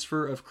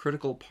transfer of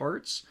critical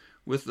parts,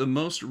 with the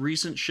most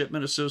recent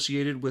shipment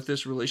associated with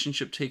this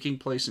relationship taking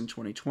place in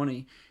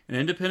 2020. An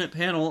independent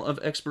panel of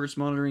experts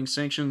monitoring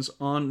sanctions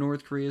on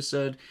North Korea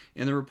said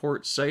in the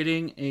report,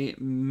 citing a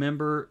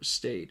member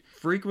state.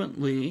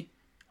 Frequently,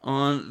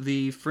 on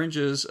the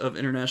fringes of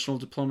international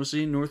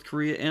diplomacy, North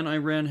Korea and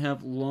Iran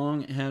have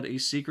long had a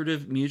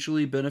secretive,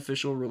 mutually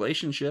beneficial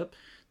relationship.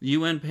 The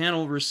UN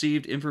panel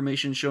received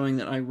information showing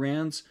that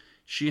Iran's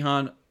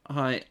Shihad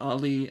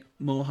Ali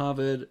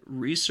Mohammed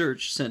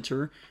Research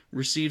Center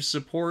received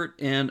support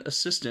and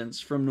assistance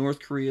from North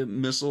Korea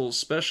missile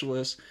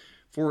specialists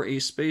for a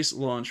space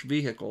launch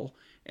vehicle,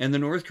 and the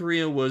North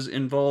Korea was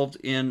involved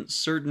in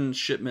certain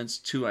shipments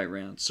to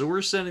Iran. So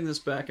we're sending this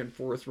back and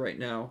forth right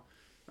now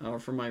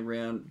from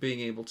Iran being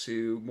able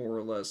to more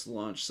or less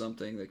launch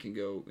something that can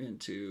go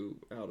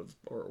out of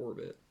our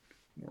orbit,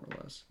 more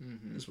or less,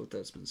 is what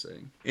that's been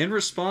saying. In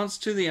response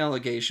to the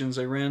allegations,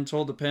 Iran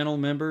told the panel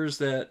members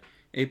that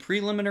a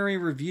preliminary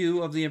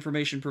review of the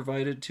information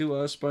provided to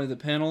us by the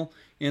panel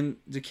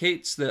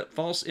indicates that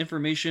false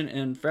information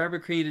and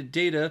fabricated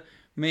data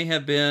may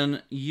have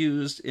been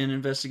used in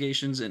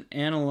investigations and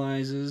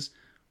analyses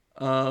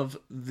of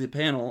the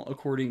panel,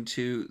 according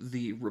to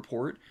the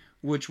report,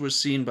 which was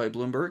seen by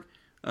Bloomberg.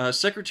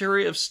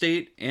 Secretary of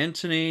State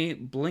Antony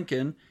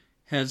Blinken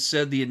has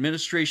said the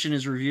administration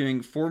is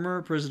reviewing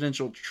former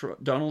presidential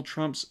Donald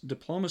Trump's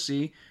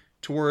diplomacy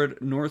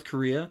toward North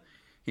Korea.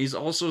 He's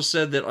also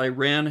said that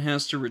Iran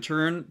has to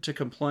return to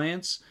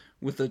compliance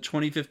with the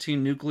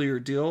 2015 nuclear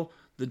deal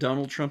the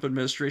Donald Trump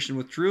administration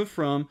withdrew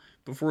from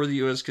before the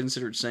U.S.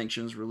 considered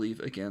sanctions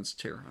relief against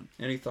Tehran.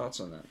 Any thoughts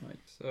on that, Mike?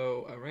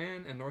 So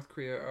Iran and North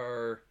Korea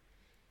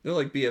they're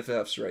like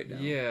BFFs right now.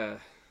 Yeah.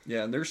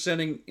 Yeah, and they're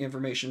sending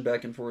information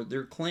back and forth.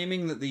 They're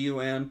claiming that the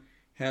UN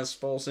has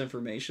false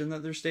information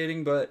that they're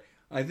stating, but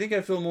I think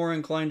I feel more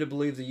inclined to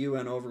believe the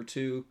UN over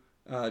two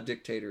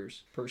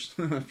dictators,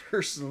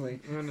 personally.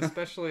 And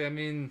especially, I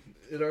mean,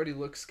 it already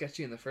looks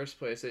sketchy in the first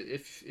place.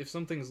 If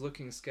something's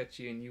looking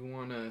sketchy and you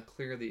want to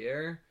clear the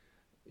air,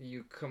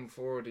 you come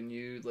forward and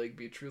you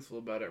be truthful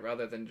about it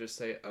rather than just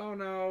say, oh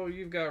no,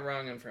 you've got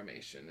wrong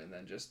information, and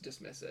then just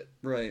dismiss it.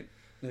 Right.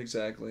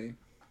 Exactly.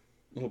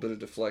 A little bit of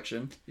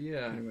deflection.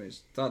 Yeah.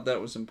 Anyways, thought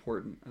that was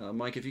important.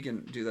 Mike, if you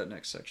can do that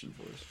next section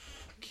for us.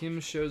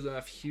 Kim shows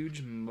off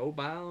huge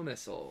mobile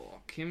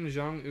missile. Kim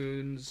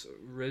Jong-un's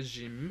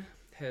regime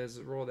has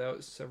rolled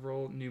out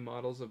several new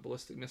models of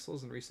ballistic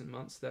missiles in recent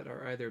months that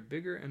are either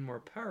bigger and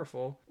more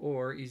powerful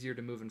or easier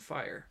to move and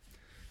fire.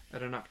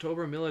 At an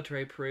October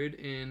military parade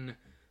in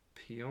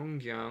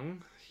Pyongyang,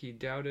 he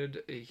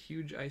doubted a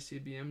huge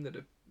ICBM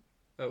that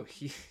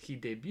he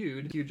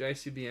debuted a huge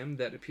ICBM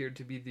that appeared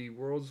to be the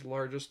world's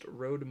largest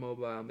road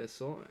mobile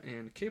missile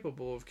and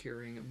capable of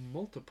carrying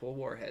multiple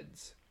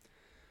warheads.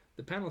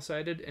 The panel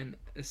cited an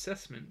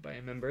assessment by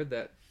a member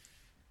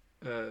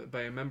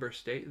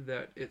state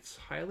that it's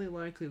highly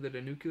likely that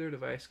a nuclear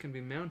device can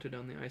be mounted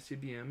on the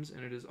ICBMs,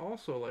 and it is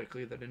also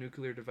likely that a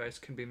nuclear device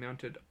can be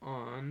mounted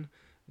on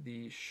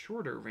the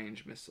shorter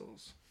range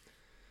missiles.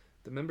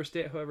 The member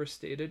state, however,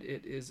 stated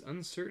it is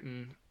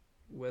uncertain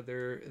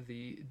whether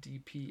the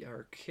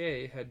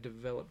DPRK had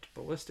developed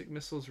ballistic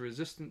missiles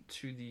resistant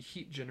to the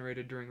heat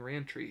generated during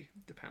reentry,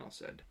 the panel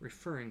said,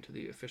 referring to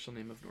the official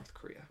name of North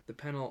Korea. The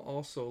panel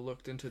also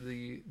looked into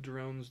the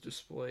drones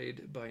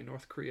displayed by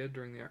North Korea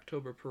during the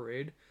October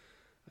parade,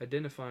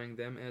 identifying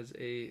them as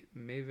a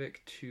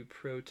Mavic 2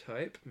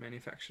 prototype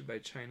manufactured by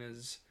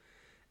China's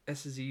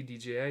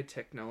SZDJI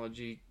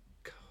technology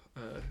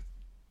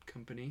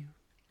company.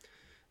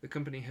 The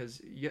company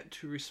has yet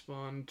to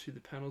respond to the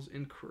panel's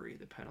inquiry,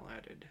 the panel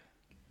added.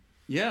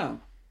 Yeah.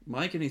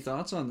 Mike, any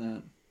thoughts on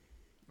that?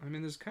 I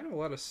mean, there's kind of a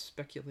lot of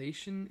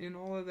speculation in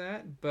all of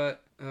that,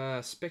 but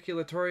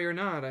speculatory or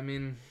not, I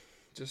mean,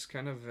 just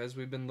kind of as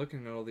we've been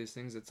looking at all these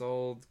things, it's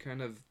all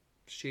kind of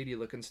shady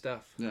looking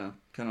stuff. Yeah,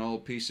 kind of all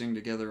piecing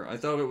together. I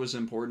thought it was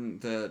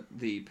important that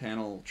the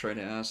panel try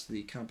to ask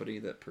the company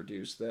that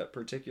produced that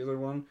particular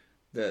one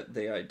that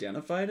they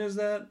identified as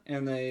that,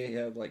 and they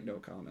had, like, no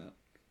comment.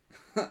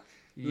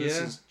 This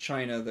is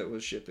China that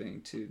was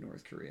shipping to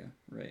North Korea,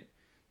 right?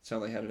 That's how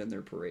they had it in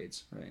their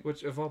parades, right?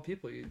 Which, of all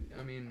people,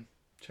 I mean,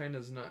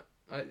 China's not...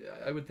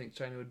 I would think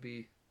China would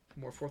be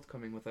more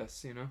forthcoming with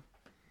us, you know?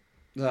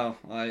 No,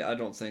 I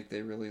don't think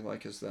they really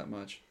like us that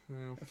much.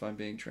 Well, if I'm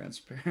being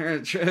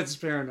transparent,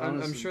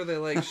 honest. I'm sure they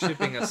like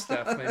shipping us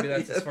stuff. Maybe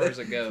that's as far as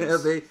it goes.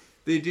 Yeah,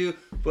 they do.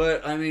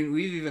 But, I mean,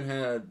 we've even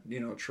had,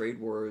 trade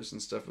wars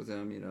and stuff with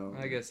them,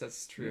 I guess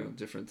that's true.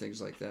 Different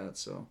things like that.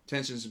 So,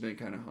 tensions have been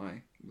kind of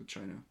high with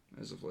China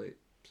as of late.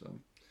 So,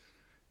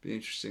 be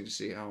interesting to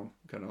see how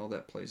kind of all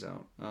that plays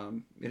out.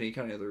 Any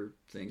kind of other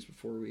things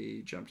before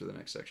we jump to the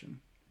next section?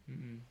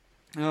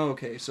 Mm-hmm.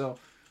 Okay, so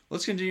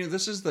let's continue.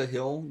 This is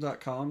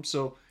thehill.com.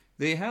 So,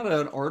 they had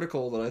an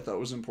article that I thought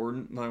was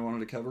important that I wanted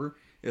to cover.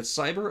 It's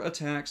cyber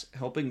attacks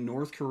helping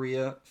North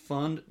Korea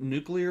fund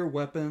nuclear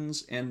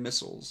weapons and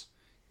missiles,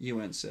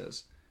 UN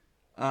says.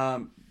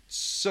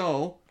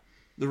 So,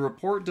 the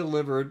report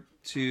delivered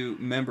to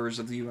members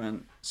of the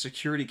UN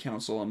Security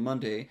Council on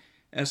Monday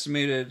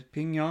estimated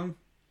Pyongyang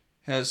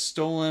has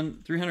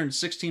stolen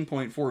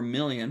 $316.4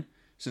 million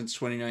since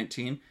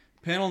 2019.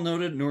 The panel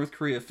noted North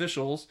Korea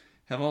officials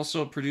have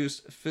also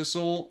produced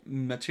fissile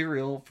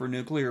material for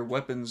nuclear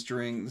weapons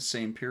during the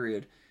same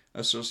period,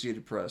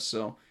 Associated Press.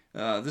 So,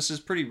 this is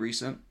pretty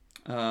recent.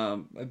 I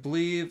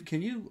believe,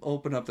 can you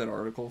open up that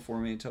article for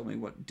me and tell me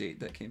what date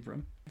that came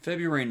from?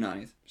 February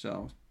 9th.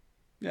 So,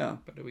 yeah.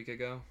 About a week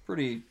ago.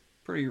 Pretty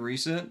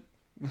recent,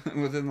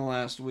 within the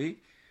last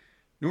week.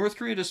 North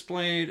Korea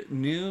displayed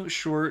new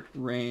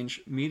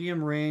short-range,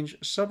 medium-range,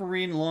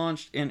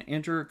 submarine-launched, and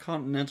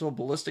intercontinental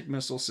ballistic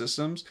missile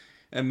systems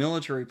at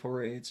military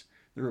parades,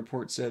 the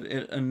report said.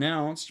 It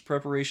announced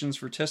preparations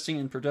for testing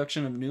and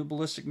production of new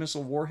ballistic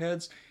missile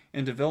warheads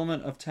and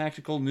development of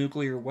tactical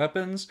nuclear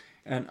weapons,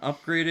 and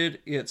upgraded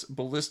its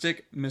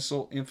ballistic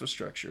missile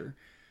infrastructure.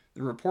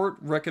 The report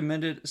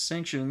recommended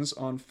sanctions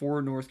on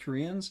 4 North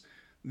Koreans.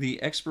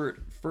 The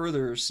expert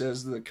further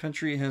says the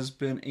country has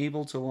been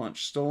able to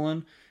launch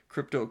stolen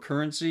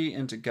cryptocurrency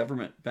into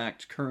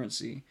government-backed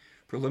currency.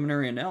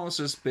 Preliminary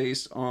analysis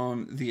based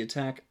on the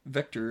attack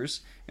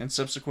vectors and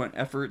subsequent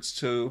efforts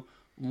to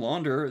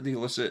launder the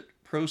illicit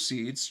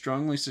proceeds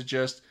strongly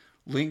suggest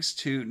links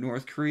to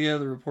North Korea,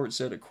 the report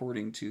said,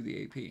 according to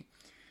the AP.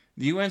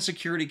 The UN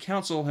Security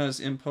Council has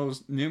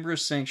imposed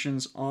numerous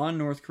sanctions on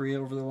North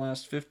Korea over the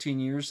last 15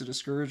 years to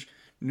discourage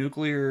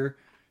nuclear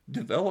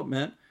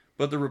development,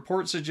 but the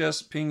report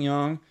suggests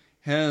Pyongyang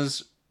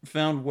has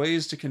found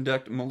ways to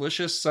conduct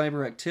malicious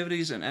cyber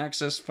activities and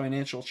access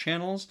financial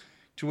channels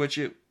to which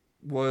it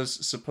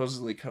was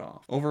supposedly cut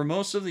off. Over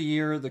most of the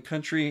year, the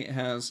country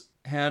has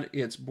had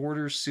its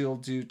borders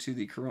sealed due to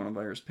the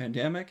coronavirus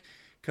pandemic,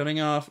 cutting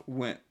off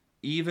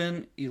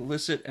even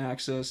illicit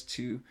access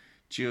to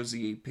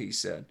GeoZEP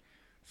said.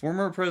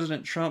 Former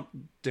President Trump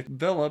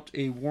developed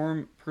a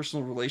warm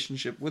personal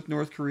relationship with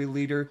North Korea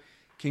leader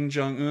Kim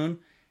Jong-un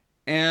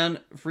and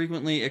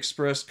frequently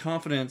expressed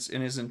confidence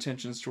in his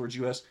intentions towards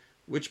U.S.,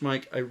 which,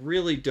 Mike, I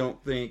really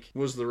don't think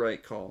was the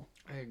right call.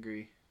 I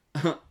agree.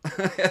 I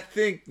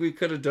think we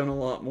could have done a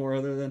lot more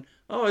other than,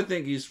 I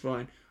think he's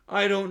fine.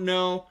 I don't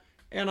know,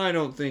 and I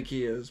don't think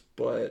he is,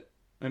 but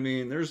I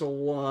mean, there's a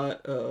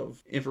lot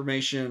of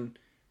information,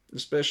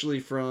 especially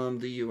from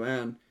the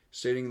UN,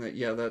 stating that,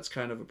 yeah, that's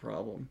kind of a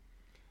problem.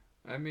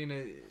 I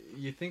mean,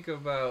 you think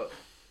about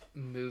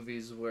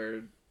movies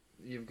where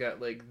you've got,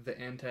 like, the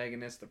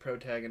antagonist, the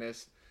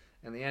protagonist,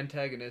 and the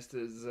antagonist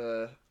is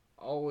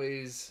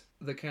always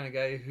the kind of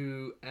guy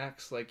who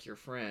acts like your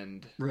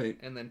friend. Right.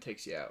 And then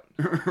takes you out.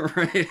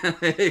 Right,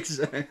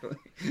 exactly.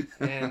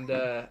 And,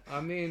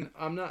 I mean,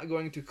 I'm not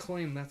going to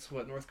claim that's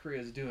what North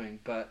Korea is doing,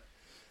 but,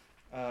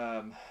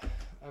 I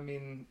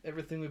mean,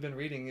 everything we've been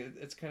reading,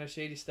 it's kind of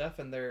shady stuff,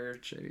 and they're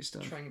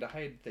trying to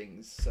hide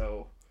things,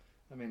 so...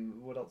 I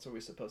mean, what else are we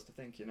supposed to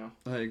think, you know?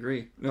 I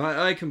agree. No,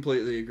 I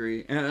completely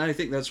agree. And I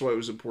think that's why it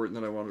was important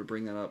that I wanted to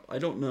bring that up. I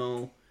don't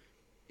know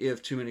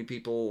if too many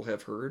people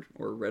have heard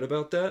or read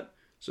about that,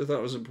 so I thought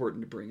it was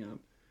important to bring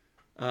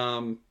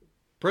up.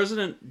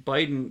 President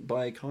Biden,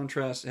 by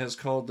contrast, has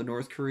called the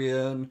North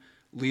Korean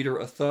leader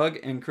a thug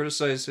and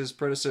criticized his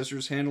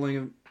predecessor's handling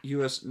of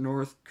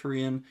U.S.-North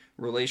Korean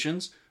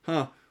relations.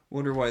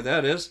 Wonder why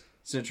that is.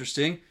 It's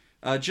interesting.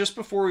 Just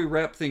before we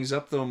wrap things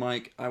up, though,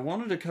 Mike, I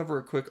wanted to cover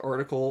a quick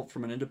article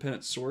from an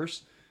independent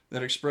source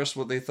that expressed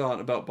what they thought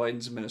about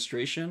Biden's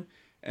administration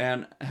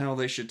and how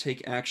they should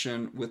take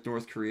action with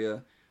North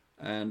Korea,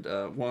 and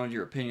wanted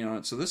your opinion on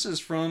it. So this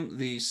is from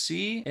the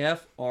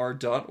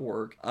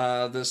CFR.org.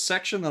 The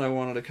section that I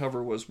wanted to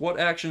cover was, what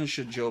actions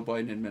should Joe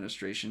Biden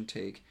administration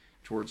take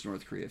towards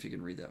North Korea? If you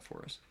can read that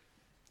for us.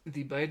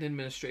 The Biden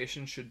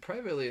administration should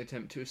privately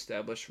attempt to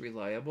establish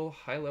reliable,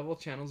 high-level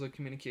channels of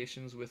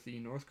communications with the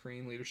North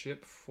Korean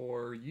leadership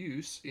for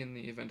use in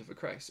the event of a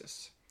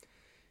crisis.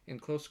 In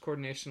close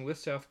coordination with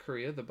South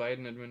Korea, the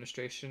Biden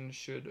administration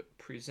should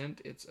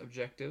present its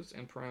objectives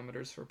and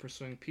parameters for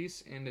pursuing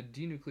peace and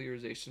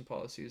denuclearization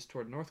policies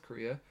toward North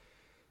Korea,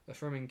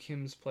 affirming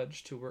Kim's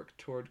pledge to work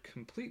toward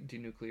complete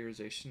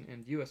denuclearization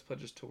and U.S.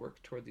 pledges to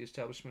work toward the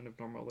establishment of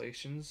normal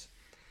relations,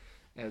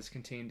 as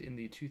contained in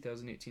the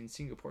 2018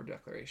 Singapore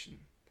Declaration.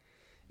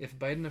 If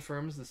Biden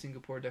affirms the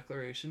Singapore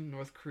Declaration,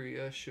 North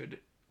Korea should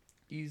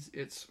ease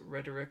its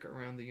rhetoric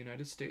around the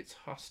United States'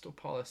 hostile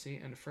policy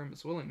and affirm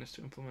its willingness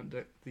to implement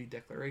the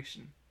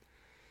declaration.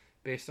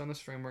 Based on this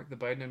framework, the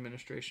Biden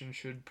administration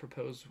should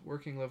propose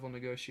working-level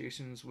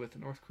negotiations with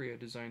North Korea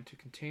designed to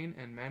contain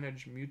and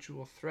manage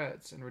mutual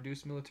threats and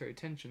reduce military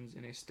tensions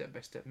in a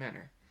step-by-step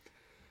manner.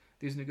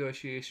 These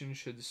negotiations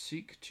should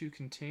seek to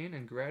contain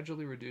and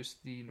gradually reduce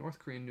the North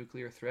Korean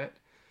nuclear threat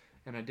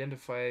and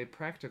identify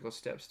practical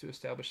steps to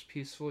establish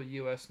peaceful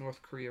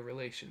U.S.-North Korea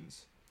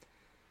relations.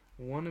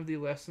 One of the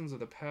lessons of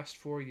the past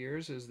 4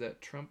 years is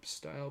that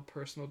Trump-style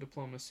personal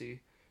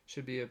diplomacy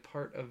should be a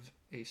part of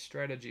a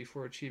strategy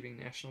for achieving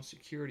national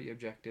security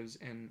objectives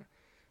and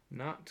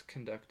not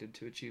conducted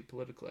to achieve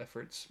political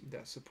efforts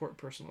that support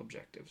personal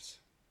objectives.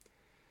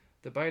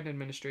 The Biden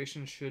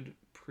administration should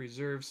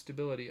preserve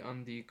stability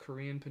on the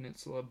Korean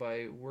Peninsula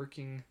by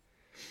working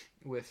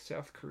with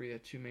South Korea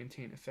to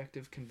maintain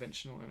effective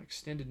conventional and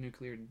extended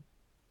nuclear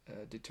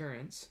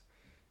deterrence,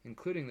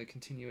 including the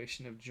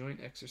continuation of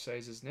joint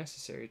exercises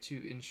necessary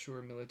to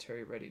ensure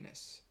military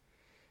readiness.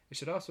 It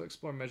should also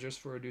explore measures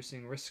for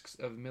reducing risks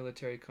of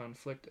military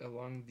conflict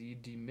along the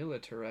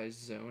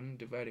demilitarized zone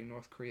dividing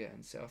North Korea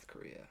and South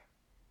Korea.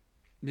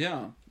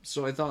 Yeah,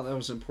 so I thought that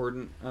was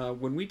important.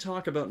 When we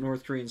talk about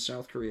North Korea and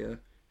South Korea,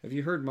 have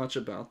you heard much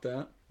about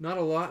that? Not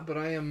a lot, but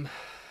I am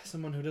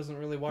someone who doesn't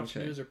really watch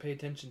news or pay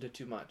attention to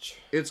too much.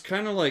 It's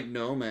kind of like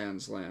no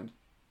man's land,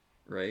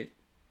 right?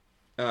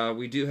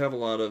 We do have a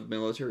lot of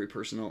military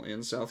personnel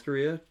in South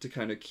Korea to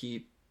kind of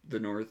keep the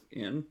North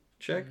in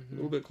check a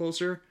little bit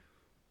closer,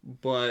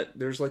 but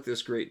there's like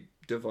this great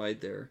divide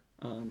there.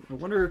 I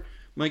wonder,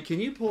 Mike,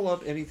 can you pull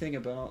up anything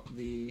about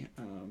the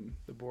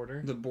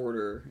border? The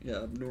border,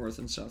 yeah, North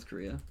and South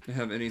Korea. Do you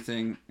have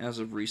anything as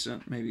of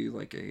recent? Maybe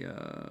like a,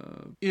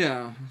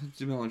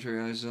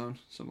 demilitarized zone,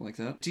 something like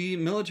that.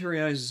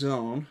 Demilitarized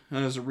zone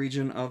is a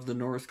region of the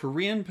North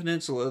Korean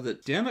peninsula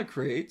that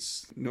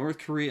demarcates North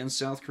Korea and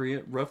South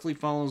Korea. Roughly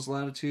follows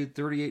latitude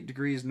 38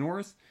 degrees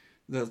north,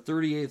 the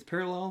 38th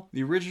parallel,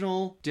 the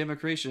original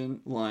demarcation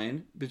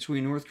line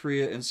between North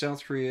Korea and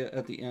South Korea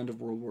at the end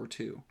of World War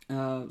II.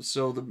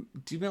 So the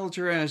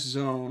demilitarized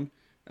zone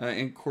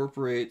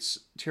incorporates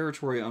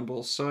territory on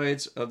both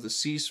sides of the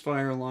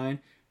ceasefire line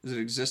as it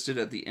existed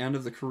at the end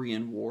of the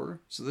Korean War.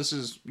 So this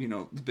is,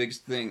 the big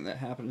thing that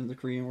happened in the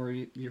Korean War.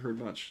 You heard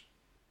much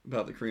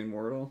about the Korean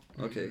War at all?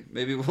 Okay,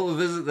 maybe we'll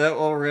visit that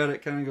while we're at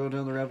it, kind of go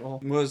down the rabbit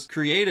hole. Was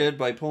created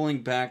by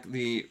pulling back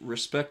the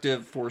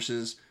respective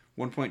forces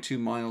 1.2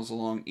 miles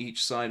along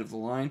each side of the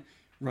line,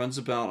 runs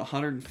about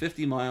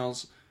 150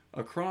 miles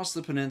across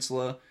the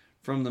peninsula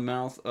from the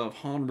mouth of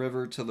Han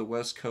River to the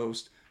west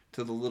coast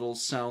to the little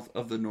south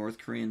of the North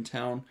Korean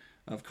town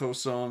of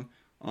Kosong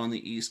on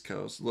the east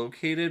coast.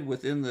 Located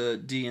within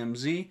the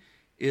DMZ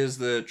is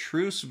the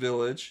Truce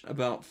Village,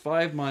 about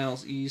 5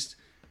 miles east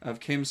of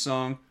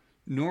Kaesong,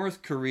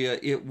 North Korea.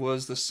 It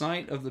was the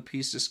site of the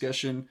peace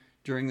discussion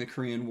during the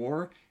Korean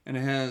War, and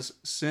it has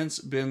since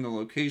been the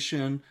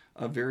location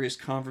of various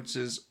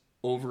conferences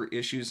over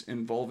issues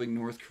involving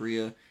North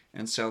Korea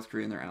and South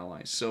Korea and their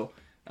allies. So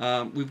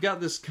We've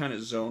got this kind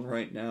of zone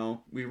right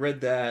now. We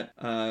read that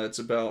it's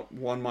about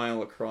 1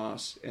 mile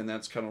across, and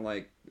that's kind of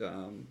like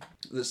the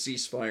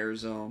ceasefire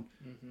zone.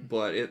 Mm-hmm.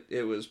 But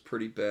it was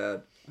pretty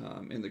bad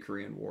in the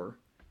Korean War.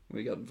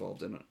 We got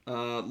involved in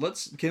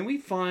it. Can we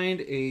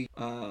find a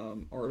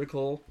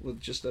article with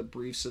just a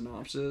brief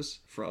synopsis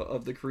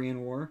of the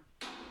Korean War?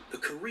 The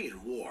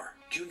Korean War,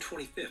 June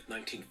 25th,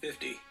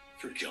 1950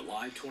 through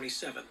July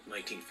 27th,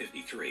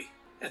 1953.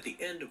 At the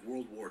end of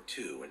World War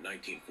II in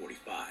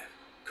 1945,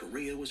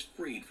 Korea was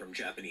freed from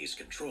Japanese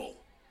control.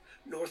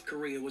 North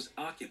Korea was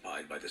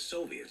occupied by the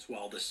Soviets,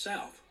 while the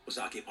South was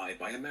occupied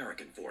by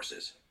American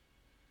forces.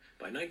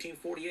 By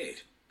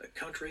 1948, the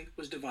country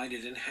was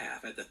divided in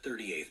half at the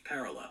 38th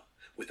parallel,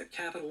 with the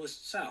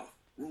capitalist South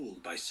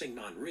ruled by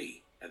Syngman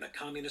Rhee and the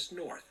communist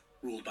North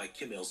ruled by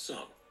Kim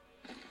Il-sung.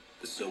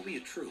 The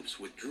Soviet troops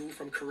withdrew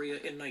from Korea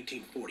in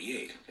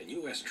 1948, and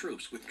U.S.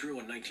 troops withdrew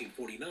in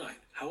 1949.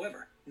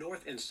 However,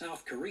 North and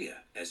South Korea,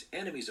 as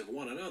enemies of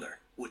one another,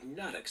 would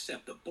not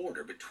accept the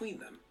border between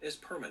them as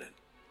permanent.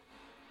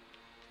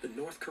 The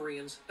North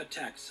Koreans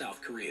attacked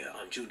South Korea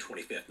on June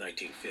 25,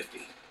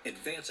 1950,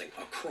 advancing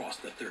across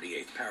the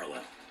 38th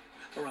parallel.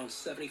 Around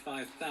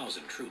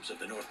 75,000 troops of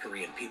the North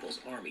Korean People's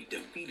Army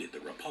defeated the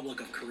Republic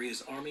of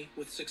Korea's army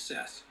with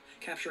success,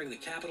 capturing the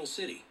capital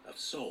city of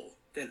Seoul,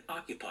 then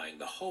occupying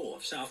the whole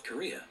of South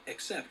Korea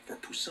except for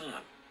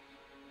Busan.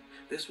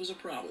 This was a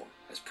problem,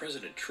 as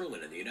President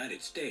Truman and the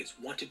United States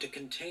wanted to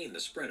contain the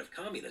spread of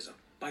communism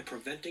by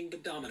preventing the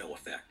domino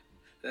effect.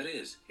 That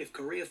is, if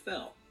Korea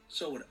fell,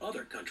 so would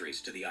other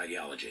countries to the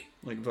ideology.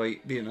 Like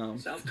Vietnam.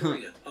 South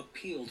Korea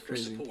appealed for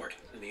support,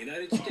 and the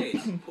United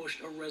States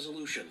pushed a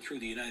resolution through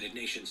the United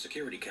Nations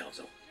Security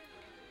Council.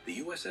 The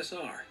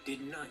USSR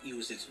did not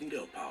use its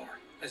veto power,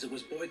 as it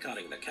was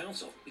boycotting the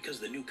council because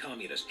the new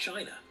communist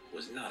China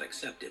was not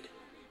accepted.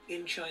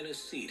 In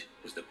China's seat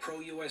was the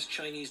pro-US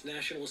Chinese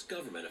nationalist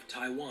government of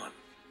Taiwan.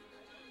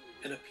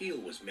 An appeal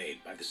was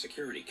made by the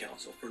Security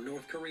Council for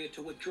North Korea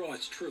to withdraw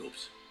its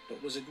troops,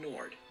 but was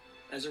ignored.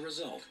 As a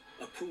result,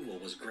 approval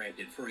was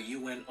granted for a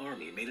UN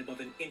army made up of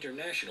an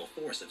international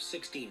force of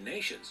 16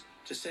 nations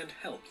to send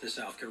help to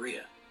South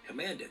Korea,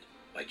 commanded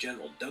by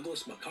General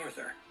Douglas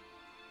MacArthur.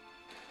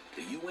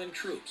 The UN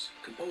troops,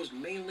 composed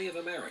mainly of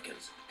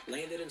Americans,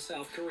 landed in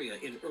South Korea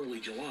in early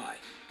July,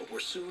 but were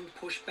soon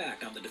pushed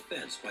back on the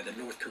defense by the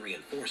North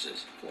Korean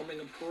forces, forming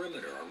a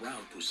perimeter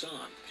around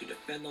Busan to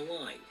defend the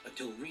line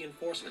until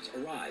reinforcements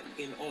arrived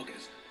in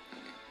August.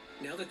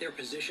 Now that their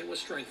position was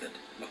strengthened,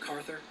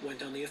 MacArthur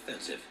went on the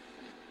offensive.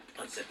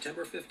 On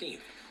September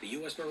 15th, the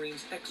U.S.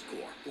 Marines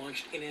X-Corps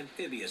launched an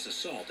amphibious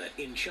assault at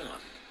Incheon.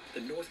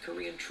 The North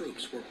Korean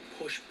troops were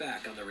pushed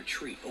back on the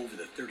retreat over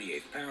the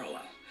 38th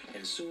parallel,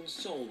 and soon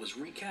Seoul was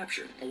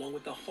recaptured along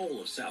with the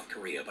whole of South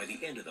Korea by the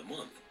end of the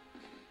month.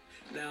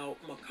 Now,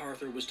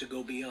 MacArthur was to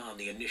go beyond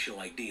the initial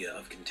idea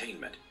of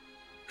containment.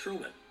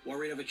 Truman,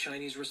 worried of a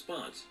Chinese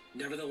response,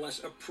 nevertheless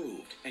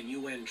approved, and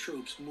UN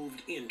troops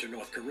moved into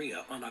North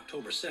Korea on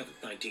October 7,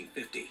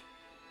 1950.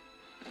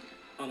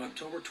 On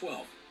October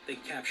 12th, they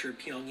captured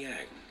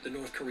Pyongyang, the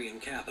North Korean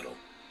capital,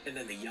 and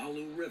then the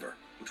Yalu River,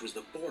 which was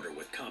the border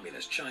with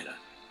communist China.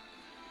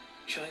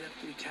 China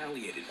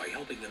retaliated by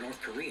helping the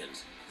North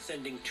Koreans,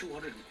 sending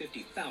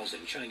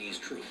 250,000 Chinese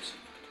troops.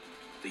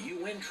 The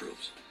UN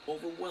troops,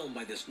 overwhelmed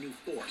by this new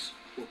force,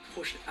 were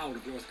pushed out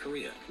of North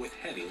Korea with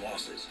heavy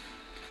losses.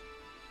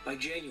 By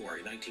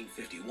January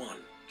 1951,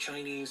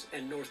 Chinese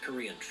and North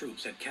Korean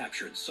troops had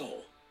captured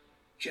Seoul.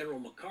 General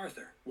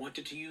MacArthur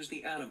wanted to use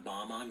the atom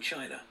bomb on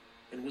China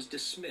and was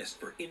dismissed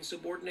for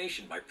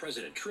insubordination by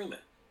President Truman,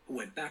 who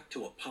went back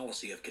to a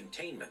policy of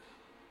containment.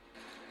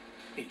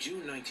 In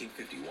June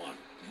 1951,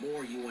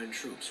 more UN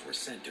troops were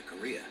sent to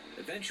Korea,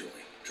 eventually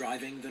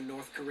driving the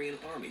North Korean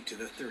army to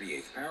the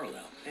 38th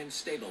parallel and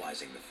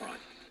stabilizing the front.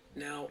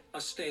 Now,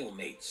 a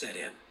stalemate set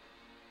in.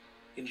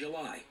 In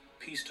July,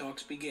 peace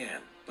talks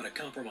began, but a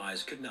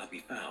compromise could not be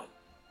found.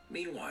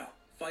 Meanwhile,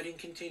 fighting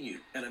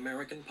continued, and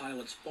American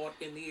pilots fought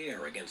in the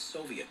air against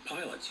Soviet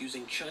pilots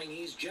using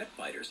Chinese jet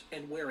fighters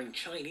and wearing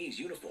Chinese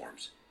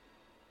uniforms.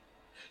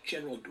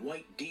 General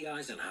Dwight D.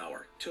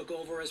 Eisenhower took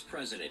over as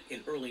president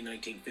in early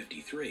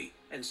 1953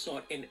 and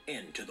sought an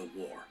end to the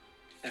war.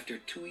 After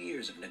 2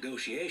 years of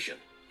negotiation,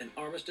 an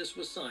armistice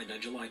was signed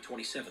on July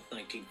 27,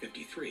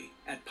 1953,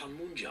 at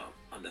Panmunjom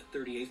on the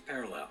 38th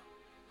parallel.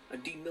 A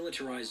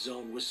demilitarized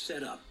zone was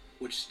set up,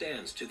 which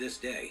stands to this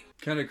day.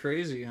 Kind of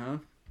crazy, huh?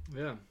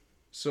 Yeah.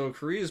 So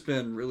Korea's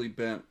been really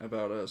bent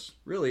about us,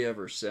 really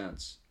ever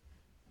since.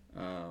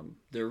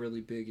 They're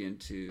really big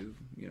into,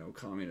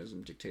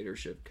 communism,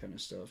 dictatorship kind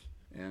of stuff.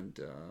 And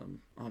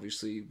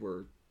obviously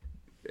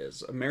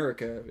as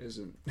America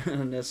isn't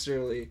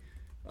necessarily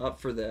up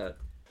for that.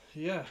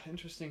 Yeah,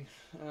 interesting.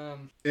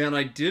 And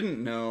I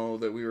didn't know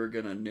that we were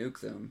going to nuke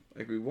them.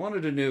 Like, we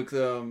wanted to nuke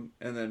them,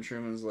 and then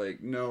Truman's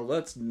like, no,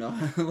 let's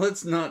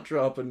not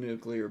drop a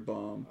nuclear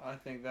bomb. I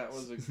think that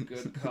was a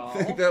good call.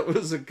 I think that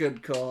was a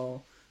good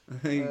call.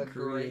 I agree.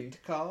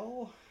 Great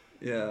call.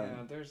 Yeah.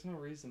 There's no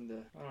reason to.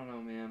 I don't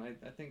know, man.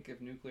 I think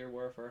if nuclear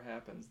warfare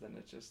happens, then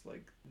it's just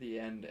like the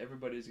end.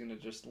 Everybody's gonna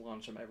just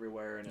launch them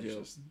everywhere, and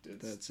it's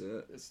that's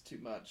it. It's too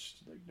much.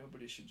 Like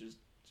nobody should just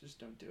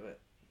don't do it.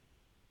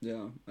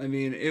 Yeah, I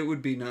mean, it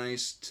would be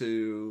nice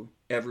to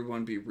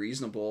everyone be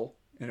reasonable,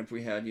 and if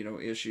we had,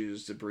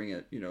 issues to bring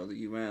it, the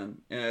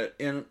UN.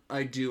 And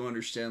I do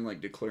understand,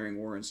 like, declaring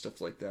war and stuff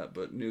like that,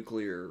 but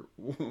nuclear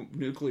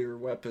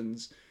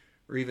weapons,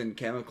 or even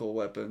chemical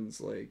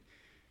weapons, like,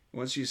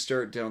 once you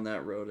start down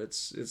that road,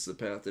 it's the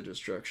path of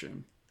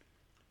destruction,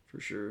 for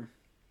sure.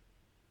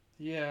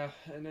 Yeah,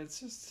 and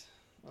it's just,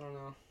 I don't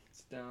know,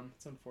 it's dumb,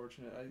 it's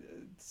unfortunate.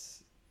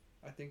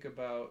 I think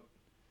about,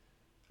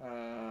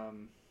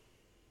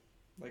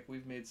 like,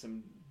 we've made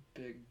some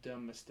big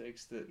dumb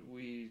mistakes that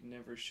we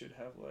never should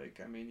have.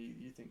 Like, I mean,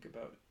 you think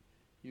about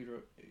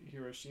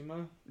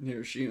Hiroshima,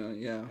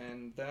 yeah,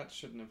 and that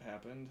shouldn't have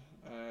happened.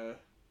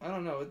 I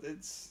don't know.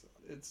 It's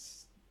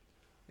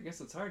I guess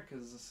it's hard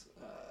because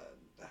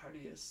how do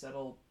you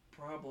settle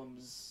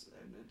problems?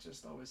 And it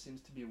just always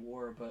seems to be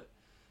war. But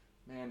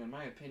man, in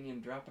my opinion,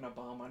 dropping a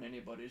bomb on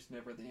anybody is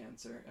never the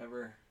answer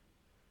ever.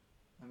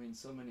 I mean,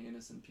 so many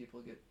innocent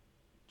people get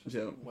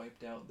just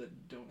wiped out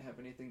that don't have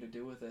anything to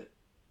do with it.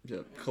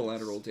 Yeah,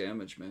 collateral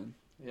damage, man.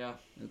 Yeah,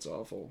 it's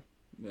awful.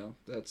 Yeah,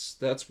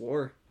 that's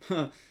war.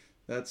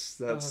 that's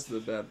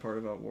the bad part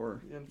about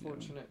war. The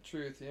unfortunate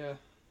truth. Yeah.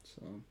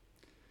 So,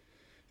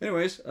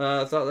 anyways,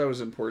 I thought that was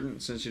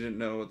important since you didn't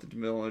know what the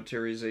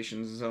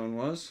demilitarization zone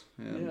was,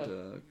 and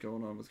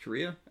going on with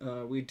Korea,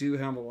 we do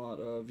have a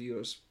lot of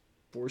U.S.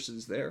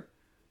 forces there,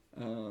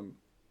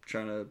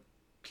 trying to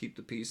keep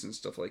the peace and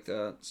stuff like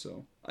that.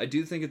 So, I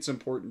do think it's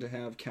important to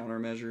have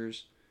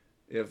countermeasures.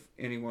 If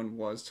anyone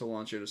was to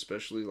launch it,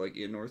 especially like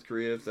in North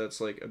Korea, if that's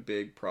like a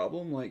big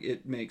problem, like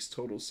it makes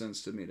total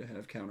sense to me to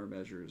have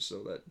countermeasures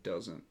so that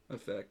doesn't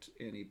affect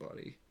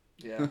anybody.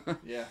 Yeah,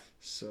 yeah.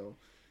 So,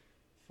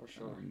 for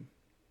sure.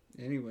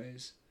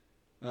 Anyways,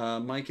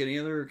 Mike, any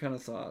other kind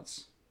of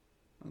thoughts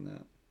on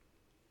that?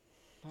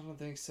 I don't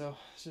think so.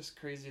 It's just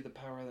crazy the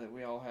power that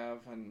we all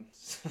have, and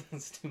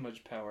it's too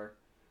much power.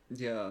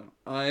 Yeah,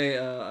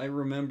 I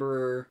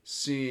remember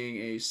seeing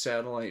a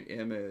satellite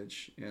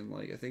image in,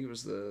 like, I think it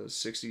was the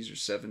 60s or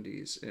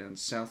 70s, and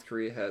South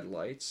Korea had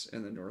lights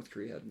and then North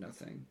Korea had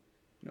nothing.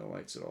 No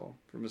lights at all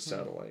from a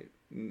satellite.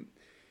 And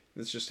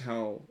it's just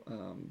how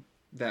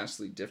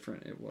vastly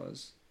different it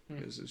was.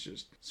 Because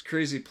it's a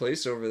crazy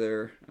place over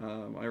there.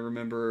 I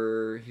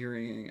remember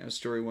hearing a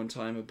story one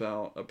time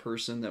about a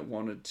person that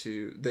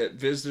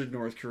visited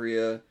North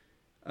Korea,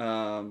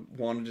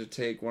 wanted to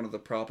take one of the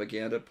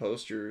propaganda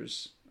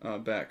posters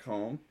back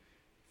home,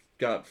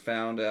 got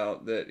found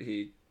out that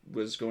he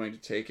was going to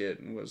take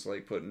it and was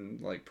like put in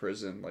like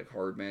prison, like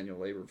hard manual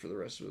labor for the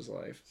rest of his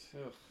life.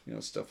 Ugh.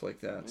 Stuff like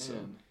that. Man. So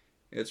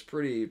it's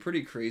pretty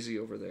crazy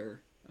over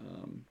there.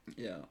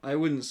 Yeah, I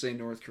wouldn't say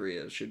North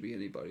Korea should be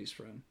anybody's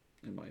friend,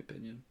 in my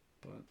opinion,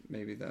 but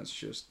maybe that's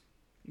just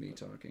me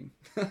talking.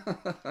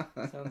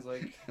 Sounds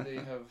like they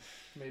have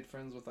made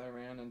friends with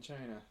Iran and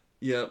China.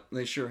 Yep,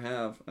 they sure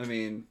have. I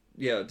mean,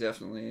 yeah,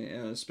 definitely,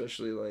 and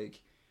especially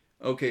like,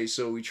 okay,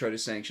 so we try to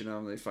sanction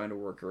them, they find a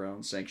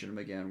workaround, sanction them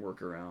again,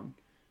 workaround.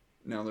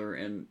 Now they're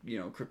in,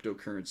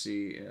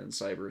 cryptocurrency and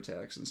cyber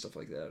attacks and stuff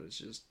like that. It's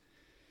just,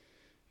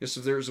 I guess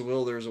if there's a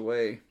will, there's a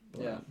way.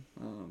 But,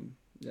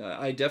 yeah,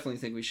 I definitely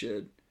think we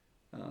should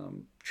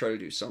try to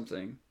do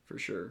something for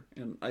sure.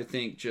 And I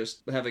think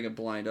just having a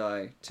blind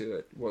eye to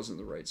it wasn't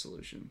the right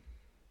solution.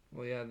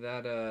 Well, yeah,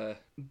 that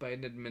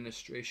Biden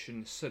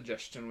administration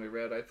suggestion we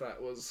read, I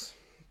thought was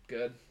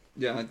good.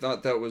 Yeah, I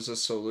thought that was a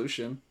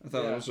solution. I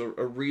thought it was a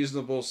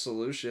reasonable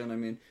solution. I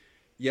mean,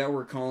 yeah,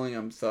 we're calling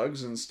them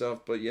thugs and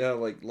stuff, but yeah,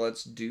 like,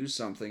 let's do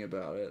something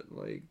about it.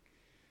 Like,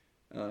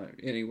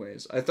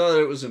 anyways, I thought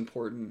it was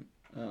important.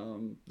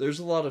 There's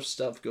a lot of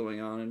stuff going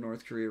on in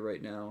North Korea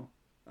right now,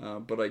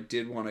 but I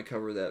did want to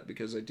cover that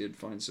because I did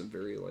find some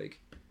very,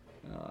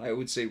 I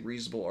would say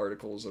reasonable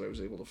articles that I was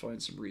able to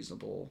find some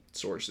reasonable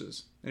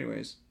sources.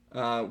 Anyways,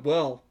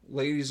 well,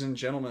 ladies and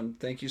gentlemen,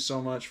 thank you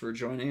so much for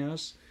joining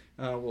us.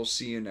 We'll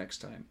see you next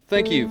time.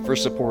 Thank you for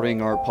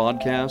supporting our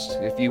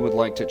podcast. If you would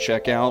like to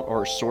check out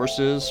our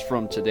sources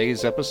from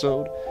today's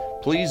episode,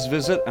 please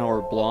visit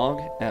our blog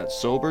at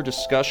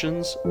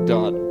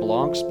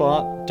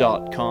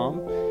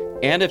soberdiscussions.blogspot.com.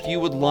 And if you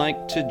would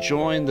like to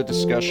join the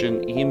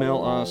discussion,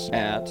 email us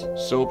at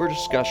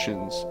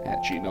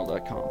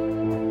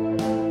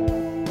soberdiscussions@gmail.com.